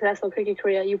good, successful cricket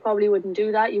career, you probably wouldn't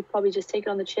do that. You'd probably just take it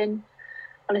on the chin.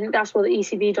 And I think that's what the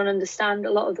ECB don't understand.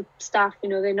 A lot of the staff,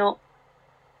 they're not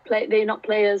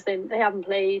players. They haven't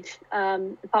played,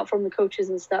 apart from the coaches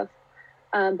and stuff.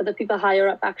 But the people higher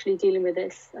up actually dealing with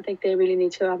this, I think they really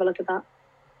need to have a look at that.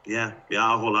 Yeah,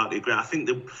 I wholeheartedly agree. I think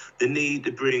they need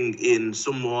to bring in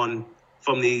someone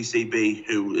from the ECB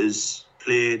who has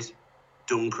played,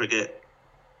 done cricket,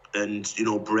 and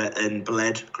and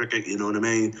bled cricket. You know what I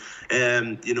mean?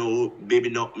 Maybe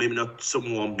not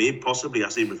someone, maybe possibly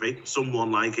Asim Rafiq,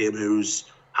 someone like him who's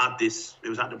had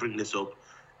to bring this up,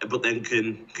 but then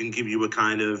can give you a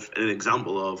kind of an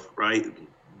example of, right,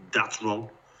 that's wrong.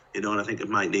 And I think it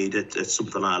might need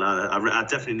something like that. I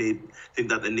definitely think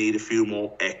that they need a few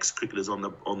more ex-cricketers on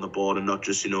the board and not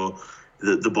just,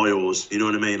 the boyos. You know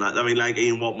what I mean? Like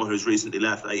Ian Watmore, who's recently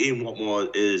left. Ian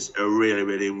Watmore is a really,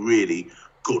 really, really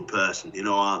good person.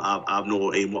 I've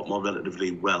known Ian Watmore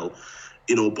relatively well.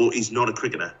 But he's not a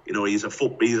cricketer. He's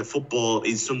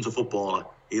his son's a footballer.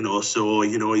 So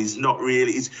he's not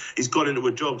really. He's gone into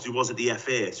a job because he was at the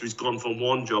FA, so he's gone from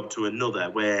one job to another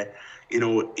where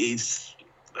he's.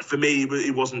 For me,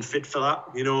 he wasn't fit for that.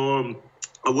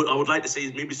 I would like to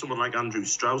see maybe someone like Andrew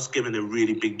Strauss given a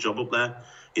really big job up there.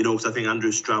 Because I think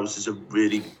Andrew Strauss is a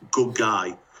really good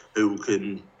guy who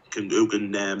can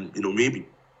maybe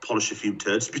polish a few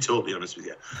turds, to be totally honest with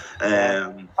you.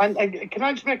 And can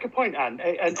I just make a point, Anne?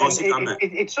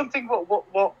 It's something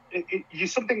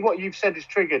what you've said has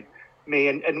triggered me,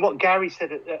 and what Gary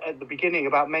said at the beginning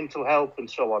about mental health and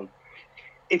so on.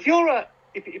 If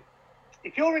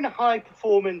you're in a high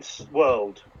performance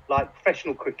world like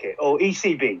professional cricket or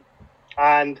ECB,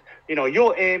 and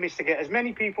your aim is to get as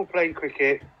many people playing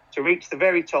cricket to reach the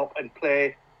very top and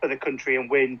play for the country and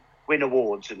win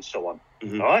awards and so on,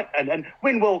 all right, and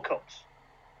win World Cups,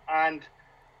 and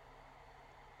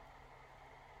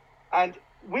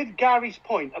with Gary's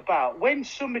point about when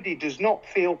somebody does not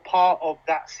feel part of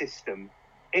that system,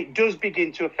 it does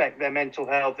begin to affect their mental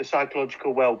health, their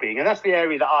psychological well-being, and that's the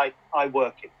area that I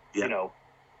work in. Yeah.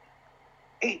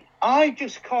 I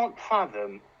just can't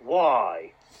fathom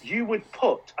why you would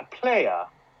put a player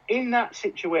in that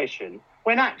situation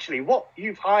when actually what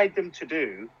you've hired them to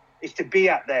do is to be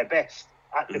at their best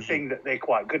at the thing that they're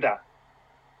quite good at.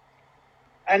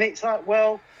 And it's like,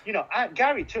 well,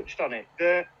 Gary touched on it,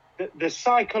 the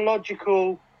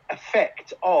psychological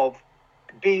effect of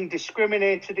being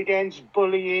discriminated against,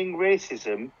 bullying,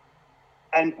 racism.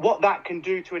 And what that can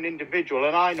do to an individual,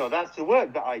 and I know that's the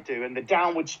work that I do, and the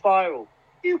downward spiral.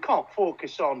 You can't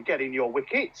focus on getting your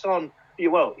wickets on.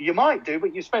 Well, you might do,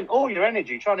 but you spend all your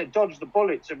energy trying to dodge the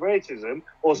bullets of racism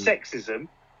or sexism,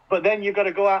 but then you've got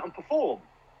to go out and perform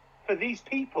for these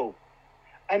people.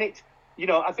 And it's,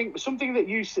 I think something that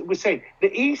you were saying, the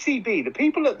ECB, the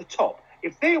people at the top,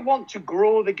 if they want to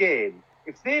grow the game,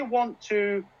 if they want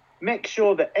to make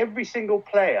sure that every single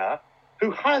player who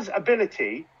has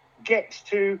ability gets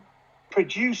to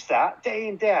produce that day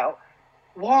in, day out,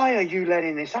 why are you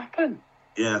letting this happen?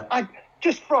 Yeah.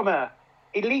 Just from a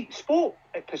elite sport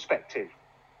perspective,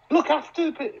 look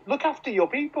after your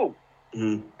people.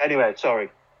 Anyway,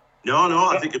 sorry. No,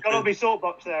 I think got on my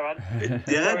soapbox there, Ant.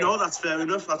 Yeah, no, that's fair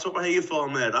enough. That's what we're here for,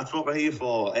 mate. That's what we're here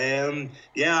for. I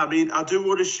mean, I do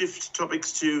want to shift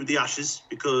topics to the Ashes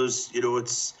because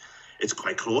it's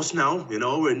quite close now.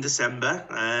 We're in December.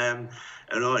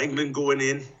 England going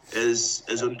in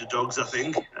as underdogs, I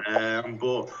think.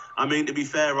 But I mean, to be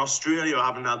fair, Australia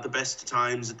haven't had the best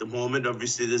times at the moment.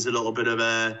 Obviously, there's a little bit of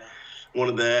one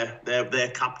of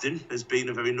their captain has been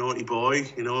a very naughty boy,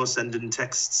 sending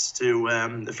texts to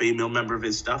a female member of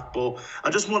his staff. But I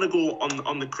just want to go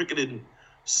on the cricketing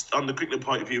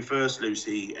point of view first,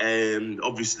 Lucy.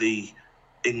 Obviously,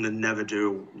 England never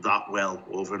do that well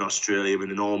over in Australia. I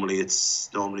mean, normally it's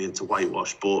a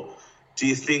whitewash, but do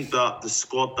you think that the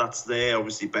squad that's there,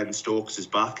 obviously Ben Stokes is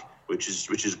back, which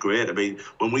is great. I mean,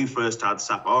 when we first had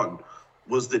Sap on,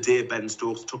 was the day Ben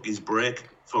Stokes took his break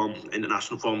from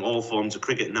all forms of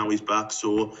cricket, and now he's back.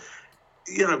 So,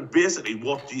 basically,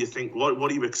 what do you think?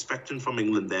 What are you expecting from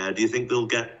England there? Do you think they'll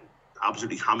get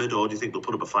absolutely hammered, or do you think they'll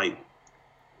put up a fight?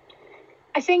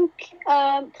 I think,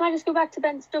 can I just go back to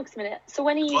Ben Stokes a minute? So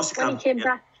when he came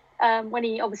back, when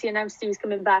he obviously announced he was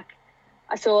coming back,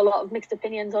 I saw a lot of mixed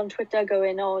opinions on Twitter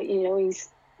going,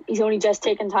 he's only just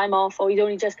taken time off, or he's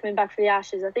only just coming back for the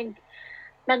Ashes. I think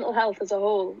mental health as a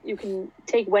whole, you can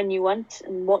take when you want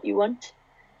and what you want.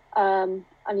 And,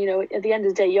 at the end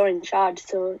of the day, you're in charge.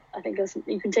 So I think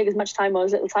you can take as much time or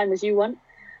as little time as you want.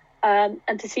 And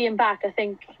to see him back, I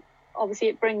think, obviously,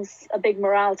 it brings a big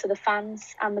morale to the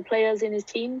fans and the players in his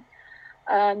team.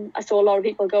 I saw a lot of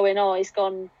people going, he's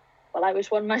gone. Well, I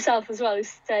was one myself as well who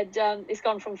said it's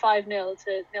gone from 5-0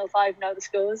 to 0-5 now, the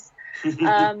scores.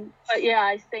 But yeah,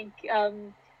 I think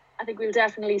we'll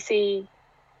definitely see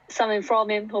something from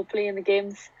him, hopefully, in the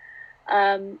games.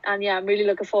 And yeah, I'm really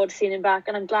looking forward to seeing him back,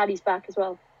 and I'm glad he's back as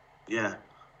well. Yeah.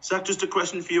 Zach, just a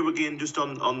question for you again, just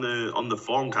on the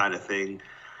form kind of thing.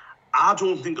 I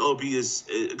don't think it'll be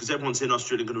because everyone's saying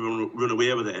Australia are going to run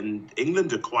away with it, and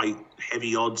England are quite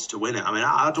heavy odds to win it. I mean,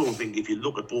 I don't think, if you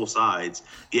look at both sides,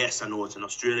 yes, I know it's in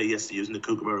Australia, yes, they're using the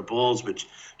Kookaburra balls, which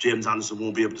James Anderson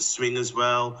won't be able to swing as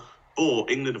well.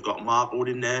 But England have got Mark Wood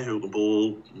in there who can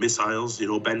bowl missiles.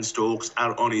 Ben Stokes,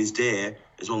 out on his day,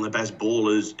 is one of the best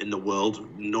bowlers in the world.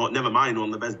 Never mind one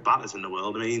of the best batters in the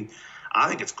world. I mean, I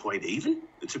think it's quite even,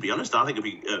 to be honest. I think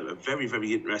it'll be a very,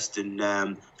 very interesting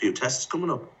few tests coming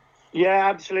up. Yeah,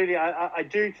 absolutely. I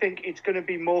do think it's going to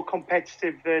be more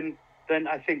competitive than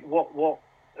I think what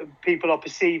people are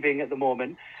perceiving at the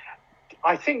moment.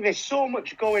 I think there's so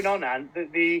much going on, Ant,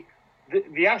 that the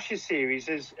Ashes series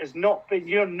has not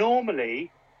been.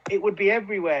 Normally it would be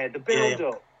everywhere, the build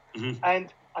up, and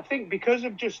I think because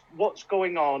of just what's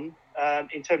going on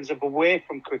in terms of away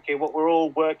from cricket, what we're all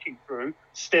working through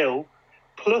still,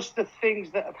 plus the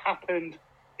things that have happened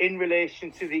in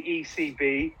relation to the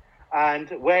ECB. And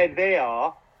where they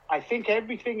are, I think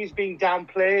everything is being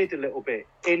downplayed a little bit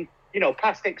in,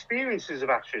 past experiences of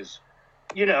Ashes.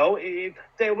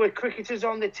 There were cricketers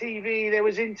on the TV, there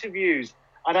was interviews.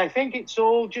 And I think it's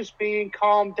all just being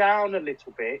calmed down a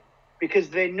little bit because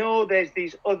they know there's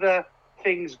these other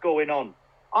things going on.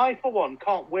 I, for one,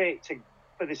 can't wait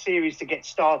for the series to get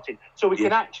started so we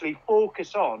can actually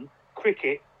focus on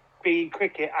cricket being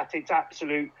cricket at its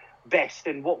absolute best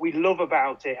and what we love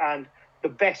about it, and the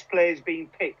best players being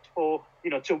picked for,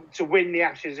 to win the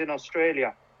Ashes in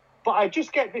Australia. But I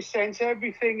just get this sense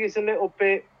everything is a little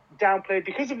bit downplayed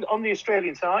because on the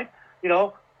Australian side,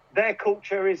 their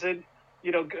culture isn't,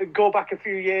 go back a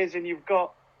few years and you've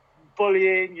got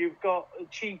bullying, you've got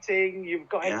cheating, you've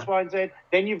got X, Y, and Z.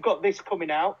 Then you've got this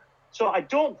coming out. So I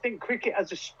don't think cricket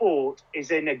as a sport is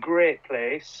in a great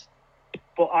place.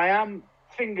 But I am,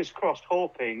 fingers crossed,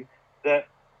 hoping that,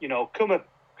 come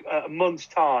a month's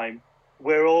time,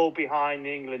 we're all behind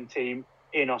the England team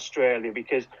in Australia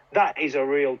because that is a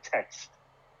real test.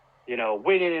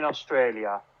 Winning in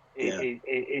Australia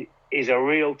is a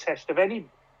real test of any,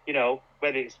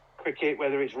 whether it's cricket,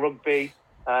 whether it's rugby,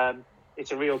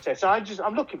 it's a real test. So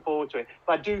I'm looking forward to it.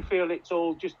 But I do feel it's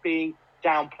all just being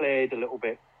downplayed a little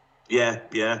bit.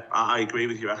 Yeah, I agree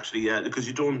with you actually. Yeah, because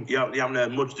you haven't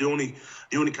heard much. The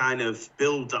only kind of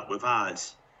build that we've had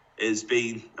has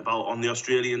been about on the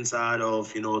Australian side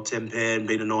of Tim Payne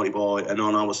being a naughty boy, and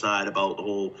on our side about the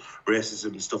whole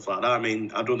racism and stuff like that. I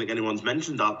mean, I don't think anyone's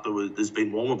mentioned that there's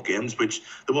been warm-up games, which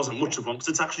there wasn't much of one because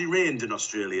it's actually rained in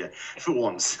Australia for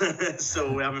once,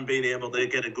 so we haven't been able to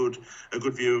get a good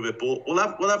view of it. But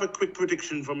we'll have a quick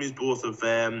prediction from you both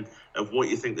of what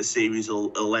you think the series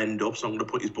will end up. So I'm going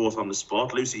to put you both on the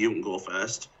spot. Lucy, you can go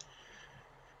first.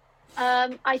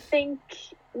 I think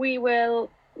we will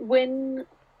win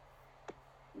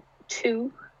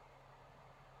 2,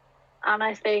 and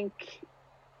I think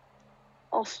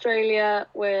Australia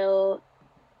will.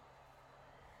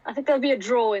 I think there'll be a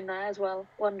draw in there as well.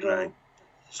 1 draw. Right.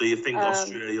 So you think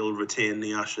Australia will retain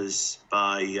the Ashes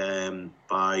by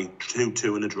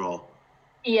 2-2 in a draw?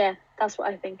 Yeah, that's what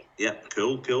I think. Yeah,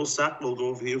 cool. Zach, we'll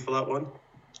go for you for that one.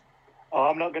 Oh,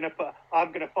 I'm going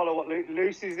to follow what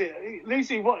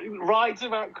Lucy what writes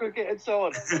about cricket and so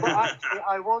on. But actually,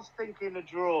 I was thinking a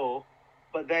draw,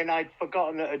 but then I'd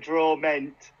forgotten that a draw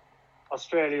meant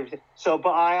Australia. So,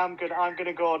 but I'm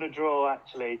gonna go on a draw.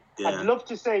 Actually, yeah. I'd love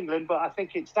to say England, but I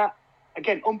think it's that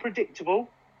again unpredictable.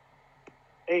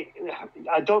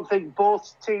 I don't think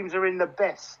both teams are in the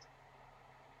best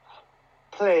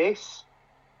place,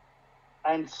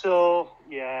 and so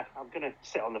yeah, I'm gonna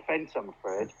sit on the fence. I'm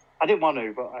afraid I didn't want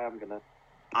to, but I am gonna.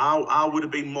 I would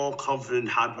have been more confident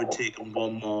had we taken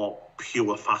one more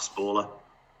pure fast bowler.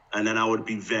 And then I would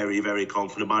be very, very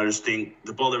confident. But I just think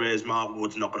the bowler is Mark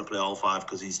Wood's not going to play all 5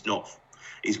 because he's got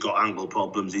ankle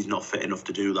problems. He's not fit enough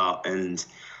to do that. And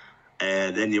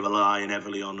then you're relying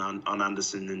heavily on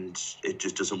Anderson, and it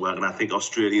just doesn't work. And I think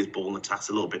Australia's bowling attacks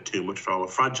a little bit too much for our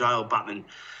fragile batting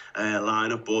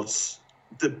lineup. But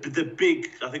I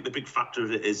think the big factor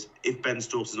of it is if Ben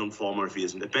Stokes is on form or if he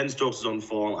isn't. If Ben Stokes is on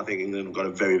form, I think England have got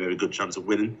a very, very good chance of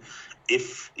winning.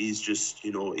 If he's just,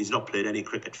 he's not played any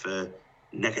cricket for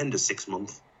neck end of 6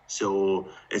 months, so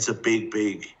it's a big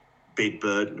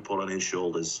burden to put on his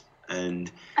shoulders.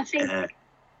 And I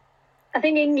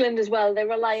think England as well, they're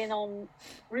relying on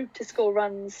Root to score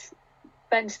runs,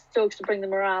 Ben Stokes to bring the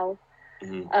morale,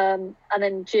 and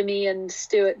then Jimmy and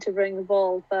Stewart to bring the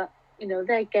ball. But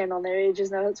they're getting on their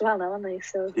ages now as well, aren't they?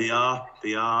 So they are,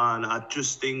 and I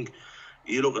just think.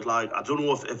 You look at I don't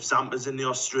know if Zampa's in the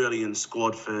Australian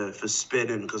squad for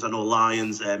spinning, because I know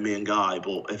Lyon's their main guy,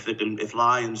 but if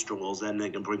Lyon struggles, then they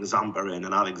can bring Zampa in,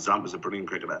 and I think Zampa's a brilliant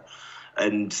cricketer.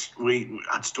 And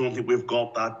I just don't think we've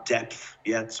got that depth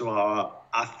yet. So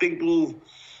I think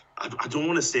I don't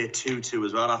want to say 2-2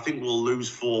 as well. I think we'll lose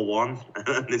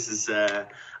 4-1. This is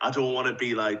I don't want to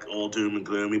be all doom and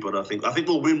gloomy, but I think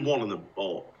we'll win one of them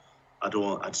all. I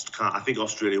just can't. I think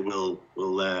Australia will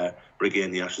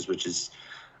regain the Ashes, which is,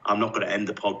 I'm not going to end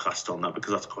the podcast on that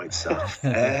because that's quite sad.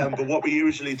 But what we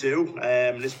usually do,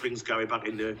 this brings Gary back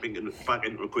into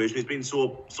equation. He's been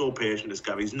so patient, this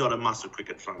Gary. He's not a massive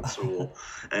cricket fan, so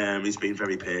he's been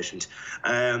very patient.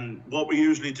 What we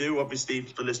usually do, obviously,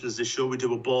 for listeners of this show, we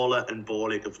do a bowler and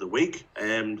ball ache of the week.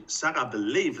 Zach, I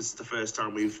believe this is the first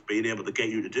time we've been able to get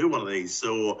you to do one of these.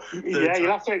 So yeah,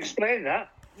 you'll have to explain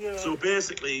that. Yeah. So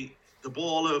basically, the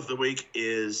bowler of the week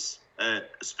is a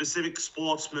specific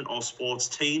sportsman or sports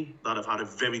team that have had a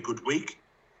very good week.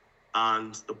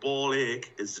 And the ball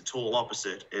ache is the total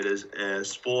opposite. It is a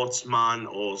sportsman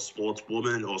or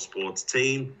sportswoman or sports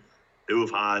team who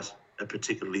have had a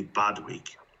particularly bad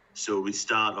week. So we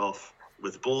start off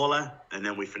with bowler and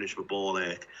then we finish with ball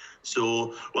ache.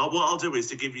 So, what I'll do is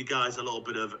to give you guys a little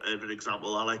bit of an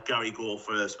example. I'll let Gary go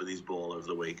first with his bowler of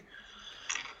the week.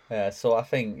 Yeah, so I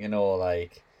think,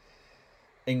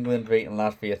 England beating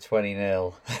Latvia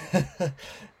 20-0.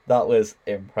 That was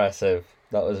impressive.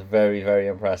 That was very, very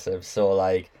impressive. So,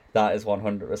 that is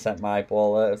 100% my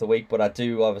bowler of the week. But I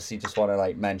do obviously just want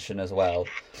to, mention as well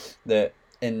that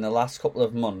in the last couple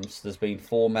of months, there's been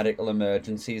 4 medical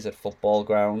emergencies at football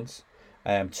grounds.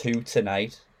 2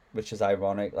 tonight, which is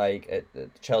ironic, at the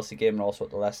Chelsea game and also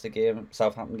at the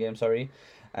Southampton game,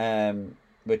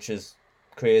 which is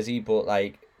crazy. But,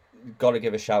 got to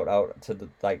give a shout out to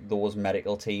those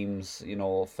medical teams,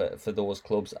 for those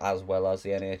clubs as well as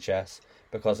the NHS,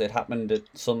 because it happened at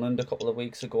Sunderland a couple of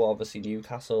weeks ago. Obviously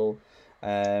Newcastle,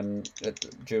 during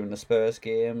the Spurs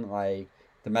game,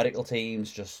 the medical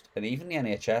teams and even the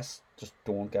NHS just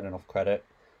don't get enough credit.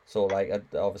 So I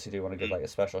obviously do want to give a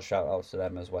special shout out to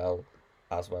them as well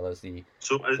as the.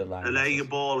 So are they your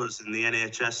ballers in the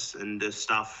NHS and the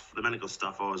staff, the medical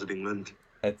staff, or is it England?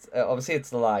 It's obviously it's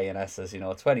the Lionesses.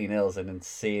 20-0 is an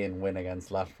insane win against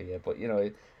Latvia, but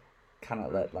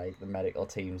cannot let the medical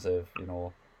teams of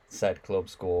said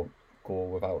clubs go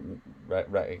without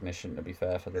recognition, to be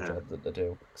fair, for the job that they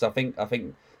do. Because I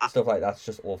think stuff like that's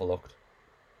just overlooked.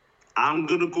 I'm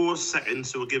going to go second,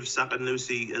 so we'll give Zach and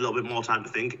Lucy a little bit more time to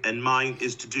think. And mine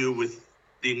is to do with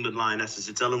the England Lionesses.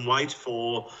 It's Ellen White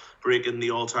for breaking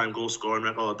the all-time goal-scoring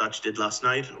record that she did last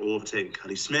night, overtaking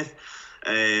Kelly Smith.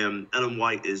 Ellen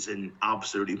White is an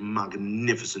absolutely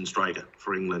magnificent striker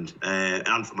for England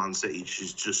and for Man City.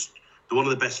 She's just one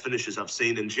of the best finishers I've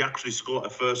seen, and she actually scored her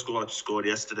first goal that she scored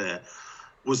yesterday.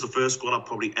 Was the first goal I've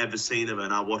probably ever seen of her,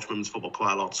 and I watch women's football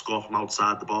quite a lot, score from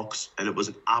outside the box, and it was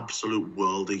an absolute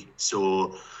worldie.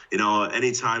 So,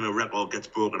 anytime a record gets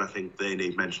broken, I think they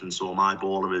need mention. So my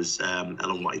baller is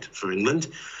Ellen White for England.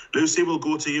 Lucy, we'll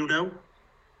go to you now.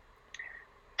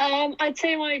 I'd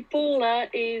say my baller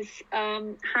is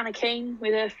Hannah Kane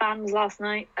with her fans last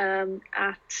night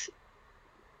at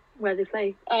where they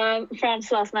play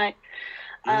France last night.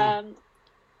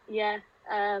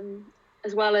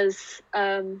 As well as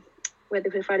where they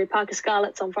play Friday, Parker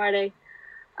Scarlets on Friday.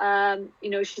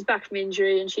 She's back from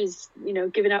injury and she's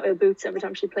giving out her boots every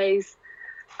time she plays.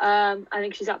 I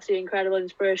think she's absolutely incredible,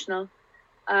 inspirational.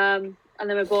 And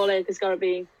then my baller has got to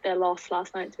be their loss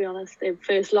last night, to be honest. Their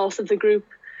first loss of the group.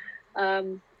 A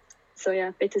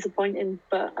bit disappointing,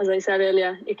 but as I said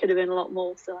earlier, it could have been a lot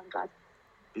more, so I'm glad.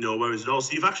 No worries at all.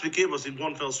 So you've actually gave us in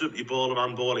one fell swoop your baller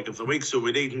and balling of the week, so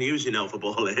we need to use you now for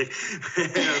balling.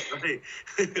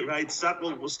 Right, Zach,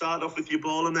 we'll start off with your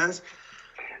balling there.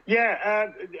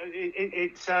 Yeah,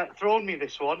 it's thrown me,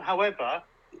 this one. However,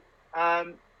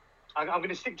 I'm going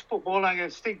to stick to football. I'm going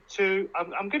to stick to...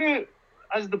 I'm going to...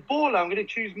 As the baller, I'm going to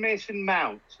choose Mason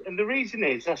Mount. And the reason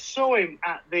is I saw him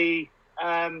at the...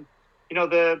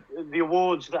 the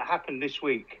awards that happened this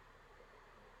week.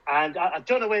 And I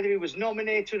don't know whether he was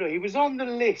nominated or he was on the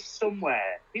list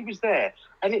somewhere. He was there.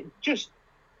 And it just...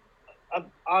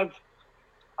 I've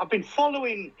been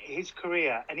following his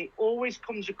career, and he always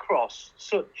comes across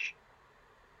such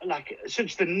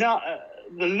the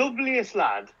loveliest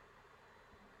lad,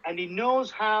 and he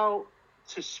knows how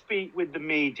to speak with the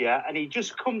media, and he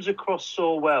just comes across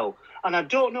so well. And I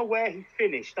don't know where he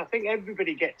finished. I think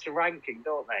everybody gets a ranking,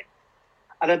 don't they?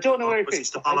 And I don't know where he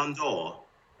finished. Was it the Ballon d'Or?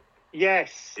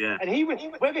 Yes. Yeah. And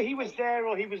whether he was there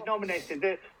or he was nominated,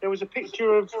 there was a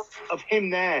picture of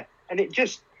him there, and it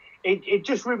just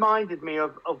reminded me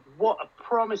of what a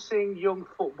promising young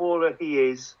footballer he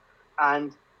is,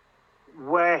 and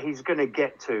where he's going to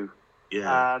get to.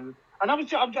 Yeah. And I'm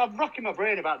racking my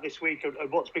brain about this week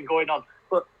and what's been going on,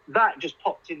 but that just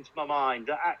popped into my mind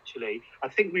that actually I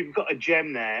think we've got a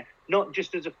gem there, not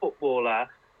just as a footballer,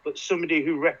 but somebody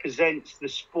who represents the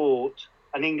sport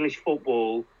and English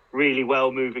football really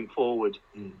well moving forward.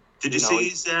 Did you see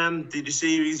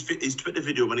his Twitter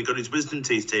video when he got his wisdom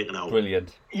teeth taken out?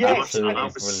 Brilliant. Yes,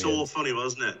 that was so funny,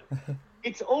 wasn't it?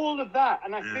 It's all of that,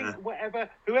 and I think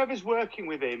whoever's working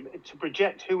with him to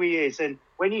project who he is, and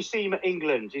when you see him at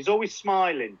England, he's always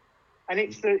smiling, and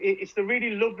it's the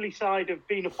really lovely side of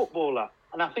being a footballer,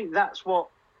 and I think that's what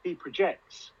he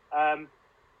projects.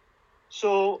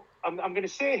 So I'm going to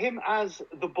say him as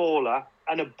the baller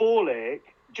and a ball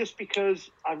ache, just because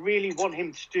I really want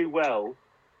him to do well,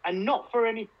 and not for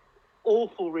any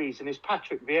awful reason, is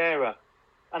Patrick Vieira.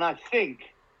 And I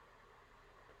think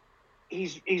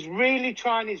he's really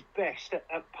trying his best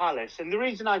at Palace. And the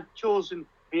reason I've chosen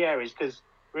Vieira is because,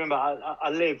 remember, I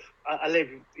live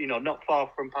not far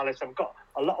from Palace. I've got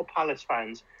a lot of Palace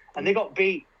fans, and they got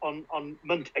beat on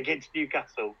Monday against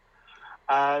Newcastle.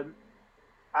 And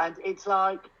it's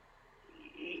like,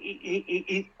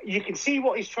 you can see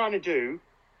what he's trying to do,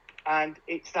 and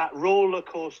it's that roller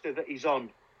coaster that he's on.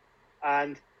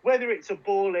 And whether it's a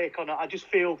ball ache or not, I just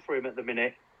feel for him at the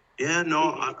minute. Yeah,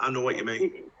 no, I know what you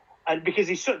mean. And because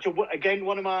he's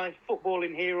one of my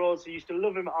footballing heroes. I used to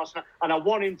love him at Arsenal, and I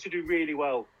want him to do really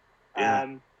well.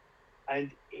 Yeah.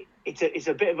 And it's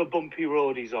a bit of a bumpy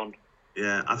road he's on.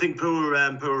 Yeah, I think poor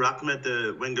Ahmed,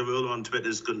 the Wenger ruler on Twitter,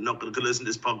 is not going to listen to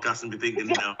this podcast and be thinking,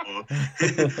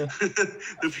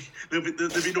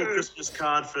 there'll be no Christmas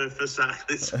card for Zach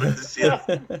this year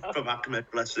from Ahmed,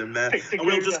 bless him. I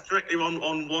will just correct you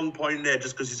on one point there,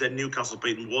 just because you said Newcastle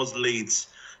beaten was Leeds,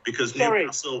 because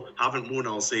Newcastle haven't won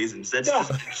all season. So let's just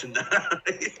mention that.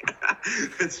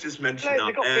 Let's just mention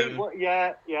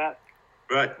that. Yeah.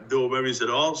 Right, no worries at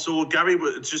all. So, Gary,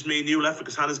 it's just me and you left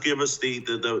because Hannah's gave us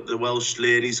the Welsh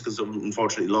ladies, because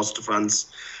unfortunately lost to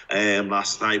France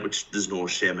last night, which there's no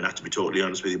shame in that, to be totally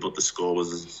honest with you, but the score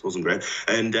wasn't great.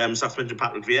 And Seth mentioned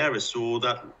Patrick Vieira, so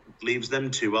that leaves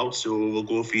them two out. So we'll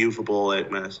go for you for ball 8,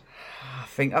 mate.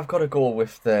 think I've got to go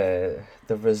with the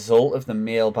result of the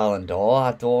male Ballon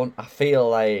d'Or. I feel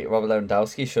like Robert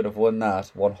Lewandowski should have won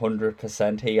that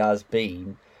 100%. He has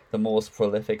been the most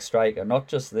prolific striker, not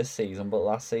just this season, but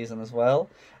last season as well.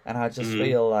 And I just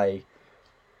feel like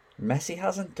Messi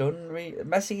hasn't done...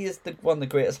 Messi is one of the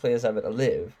greatest players ever to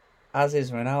live, as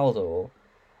is Ronaldo.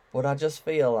 But I just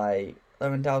feel like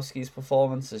Lewandowski's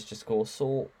performances just go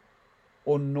so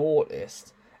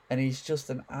unnoticed. And he's just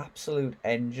an absolute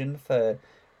engine for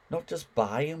not just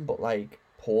Bayern, but like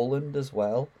Poland as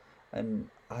well. And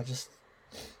I just...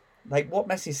 Like, what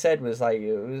Messi said was, like,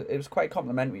 it was quite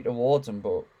complimentary towards him,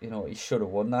 but, you know, he should have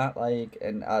won that, like,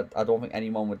 and I don't think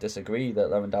anyone would disagree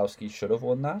that Lewandowski should have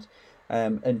won that.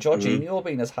 And Jorginho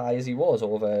being as high as he was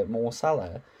over Mo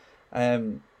Salah,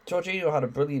 Jorginho had a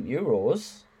brilliant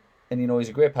Euros, and, you know, he's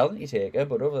a great penalty taker,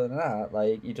 but other than that,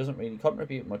 like, he doesn't really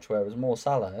contribute much, whereas Mo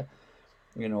Salah,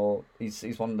 you know,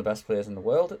 he's one of the best players in the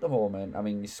world at the moment. I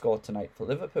mean, he scored tonight for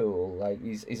Liverpool, like,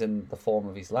 he's in the form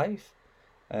of his life.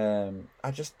 I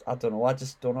don't know. I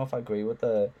just don't know if I agree with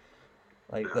the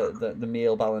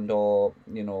male Ballon d'Or,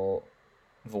 you know,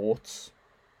 votes.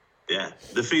 Yeah,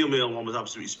 the female one was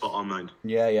absolutely spot on, man.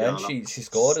 Yeah, and she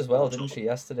scored as well, didn't she,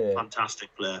 yesterday?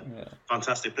 Fantastic player,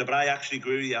 fantastic player. But I actually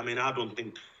agree with you. I mean, I don't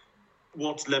think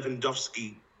what's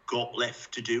Lewandowski got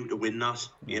left to do to win that,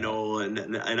 you know,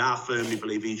 and I firmly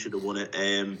believe he should have won it.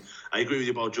 I agree with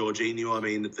you about Jorginho. I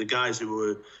mean, the guys who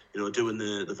were, you know, doing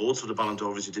the votes for the Ballon d'Or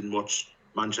obviously didn't watch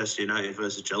Manchester United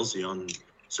versus Chelsea on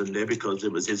Sunday because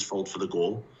it was his fault for the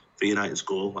goal, for United's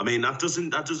goal. I mean, that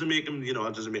doesn't make him, you know,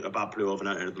 that doesn't make a bad player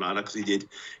overnight or anything like that, because he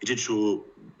did show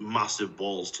massive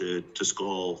balls to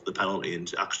score the penalty and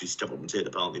to actually step up and take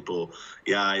the penalty. But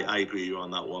yeah, I agree with you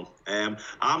on that one.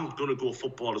 I'm going to go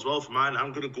football as well for mine.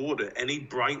 I'm going to go to any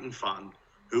Brighton fan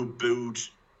who booed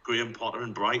Graham Potter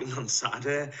and Brighton on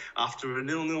Saturday after a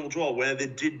 0-0 draw where they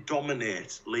did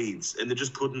dominate Leeds and they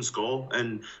just couldn't score.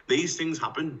 And these things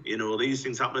happen, you know, these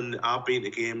things happen. I've been to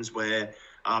games where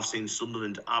I've seen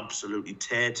Sunderland absolutely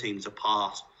tear teams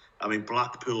apart. I mean,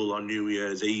 Blackpool on New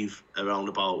Year's Eve around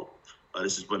about,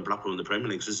 this is when Blackpool in the Premier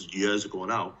League, so this is years ago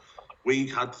now, we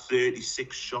had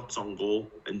 36 shots on goal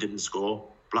and didn't score.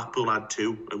 Blackpool had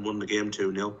 2 and won the game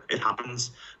 2-0. It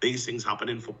happens. These things happen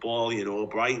in football, you know.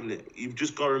 Brighton, you've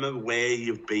just got to remember where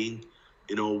you've been,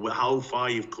 you know, how far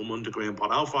you've come under Graham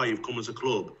Potter, how far you've come as a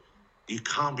club. You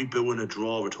can't be booing a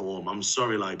draw at home. I'm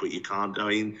sorry, like, but you can't. I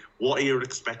mean, what are you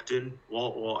expecting?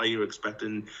 What are you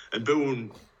expecting? And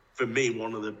booing, for me,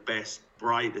 one of the best,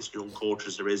 brightest young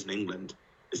coaches there is in England.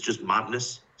 It's just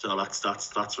madness. So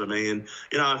that's for me. And,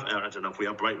 you know, I don't know if we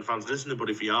have Brighton fans listening, but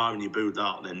if you are and you booed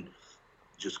that, then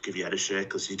just give your head a shake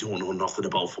because you don't know nothing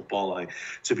about football. Like,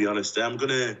 to be honest, I'm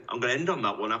gonna end on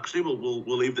that one. Actually, we'll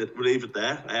leave it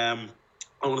there.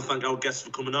 I want to thank our guests for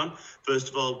coming on. First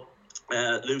of all,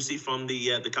 Lucy from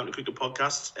the County Cricket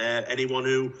Podcast. Anyone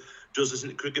who does listen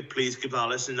to cricket, please give that a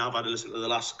listen. I've had a listen to the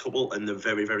last couple, and they're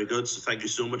very, very good. So thank you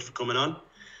so much for coming on.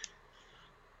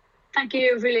 Thank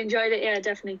you. Really enjoyed it. Yeah,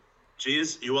 definitely.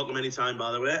 Cheers. You're welcome anytime,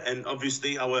 by the way. And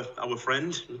obviously, our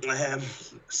friend,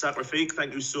 Sat Rafiq,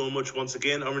 thank you so much once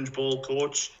again. Orange Ball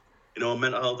coach, you know,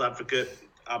 mental health advocate,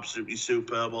 absolutely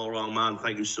superb all around, man.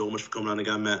 Thank you so much for coming on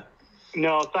again, mate.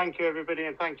 No, thank you, everybody,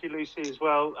 and thank you, Lucy, as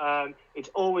well. It's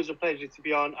always a pleasure to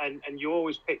be on, and you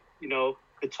always pick, you know,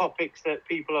 the topics that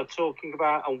people are talking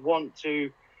about and want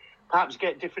to perhaps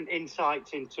get different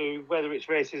insights into, whether it's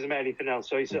racism or anything else.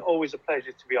 So it's always a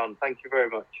pleasure to be on. Thank you very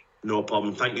much. No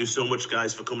problem. Thank you so much,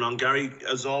 guys, for coming on. Gary,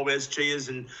 as always, cheers,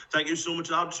 and thank you so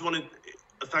much. I just want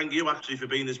to thank you, actually, for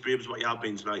being as brave as what you have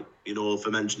been tonight, you know, for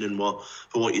mentioning what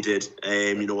you did.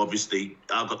 You know, obviously,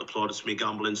 I've got the plaudits for me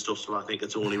gambling stuff, so I think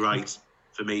it's only right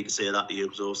for me to say that to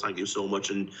you. So thank you so much,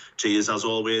 and cheers, as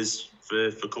always, for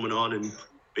coming on and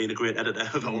being a great editor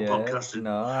of our podcast.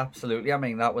 No, absolutely. I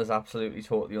mean, that was absolutely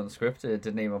totally unscripted.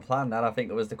 Didn't even plan that. I think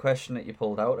it was the question that you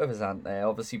pulled out of his hand there.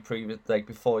 Obviously,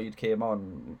 before you came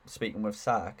on speaking with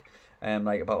Sack,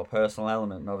 like about a personal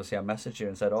element, and obviously I messaged you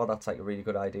and said, "Oh, that's like a really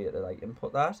good idea to like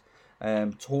input that."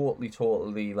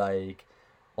 Totally like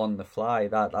on the fly.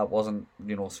 That wasn't,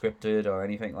 you know, scripted or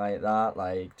anything like that.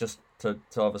 Like just to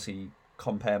obviously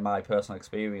compare my personal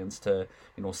experience to,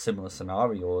 you know, similar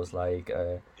scenarios, like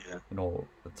you know,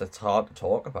 it's hard to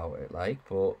talk about it, like,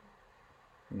 but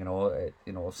you know,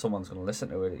 if someone's going to listen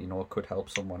to it, you know, it could help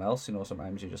someone else. You know,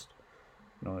 sometimes you just,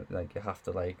 you know, like, you have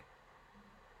to, like,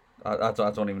 I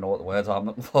don't even know what the words are I'm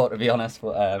looking for, to be honest,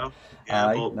 but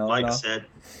I said,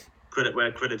 credit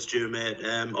where credit's due, mate.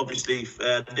 Obviously,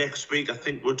 next week, I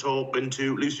think we're talking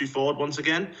to Lucy Ford once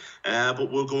again,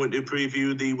 but we're going to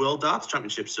preview the World Darts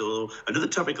Championship. So another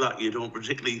topic that you don't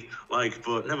particularly like,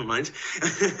 but never mind.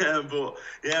 But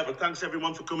thanks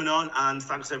everyone for coming on, and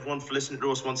thanks everyone for listening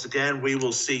to us once again. We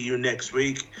will see you next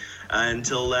week.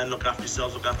 Until then, look after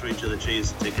yourselves, look after each other.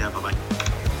 Cheers. Take care. Bye-bye.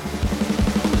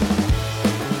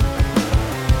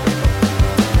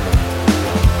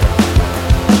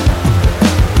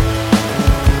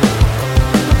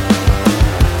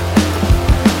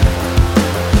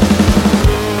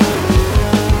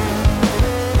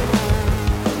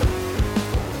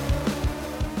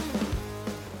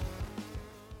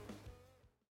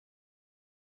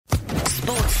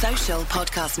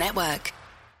 Podcast Network.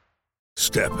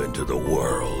 Step into the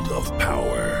world of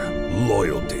power,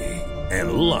 loyalty,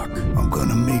 and luck. I'm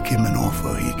gonna make him an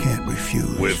offer he can't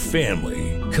refuse. With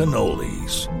family,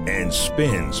 cannolis, and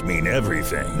spins mean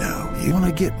everything. Now, you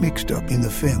wanna get mixed up in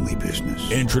the family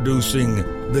business. Introducing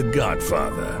The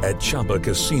Godfather at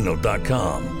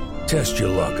ChumbaCasino.com. Test your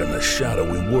luck in the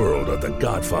shadowy world of The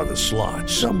Godfather slot.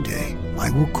 Someday, I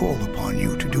will call upon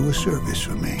you to do a service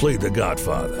for me. Play The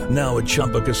Godfather, now at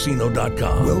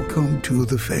ChumbaCasino.com. Welcome to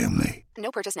the family.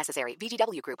 No purchase necessary.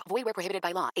 VGW Group. Void where prohibited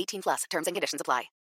by law. 18+. Terms and conditions apply.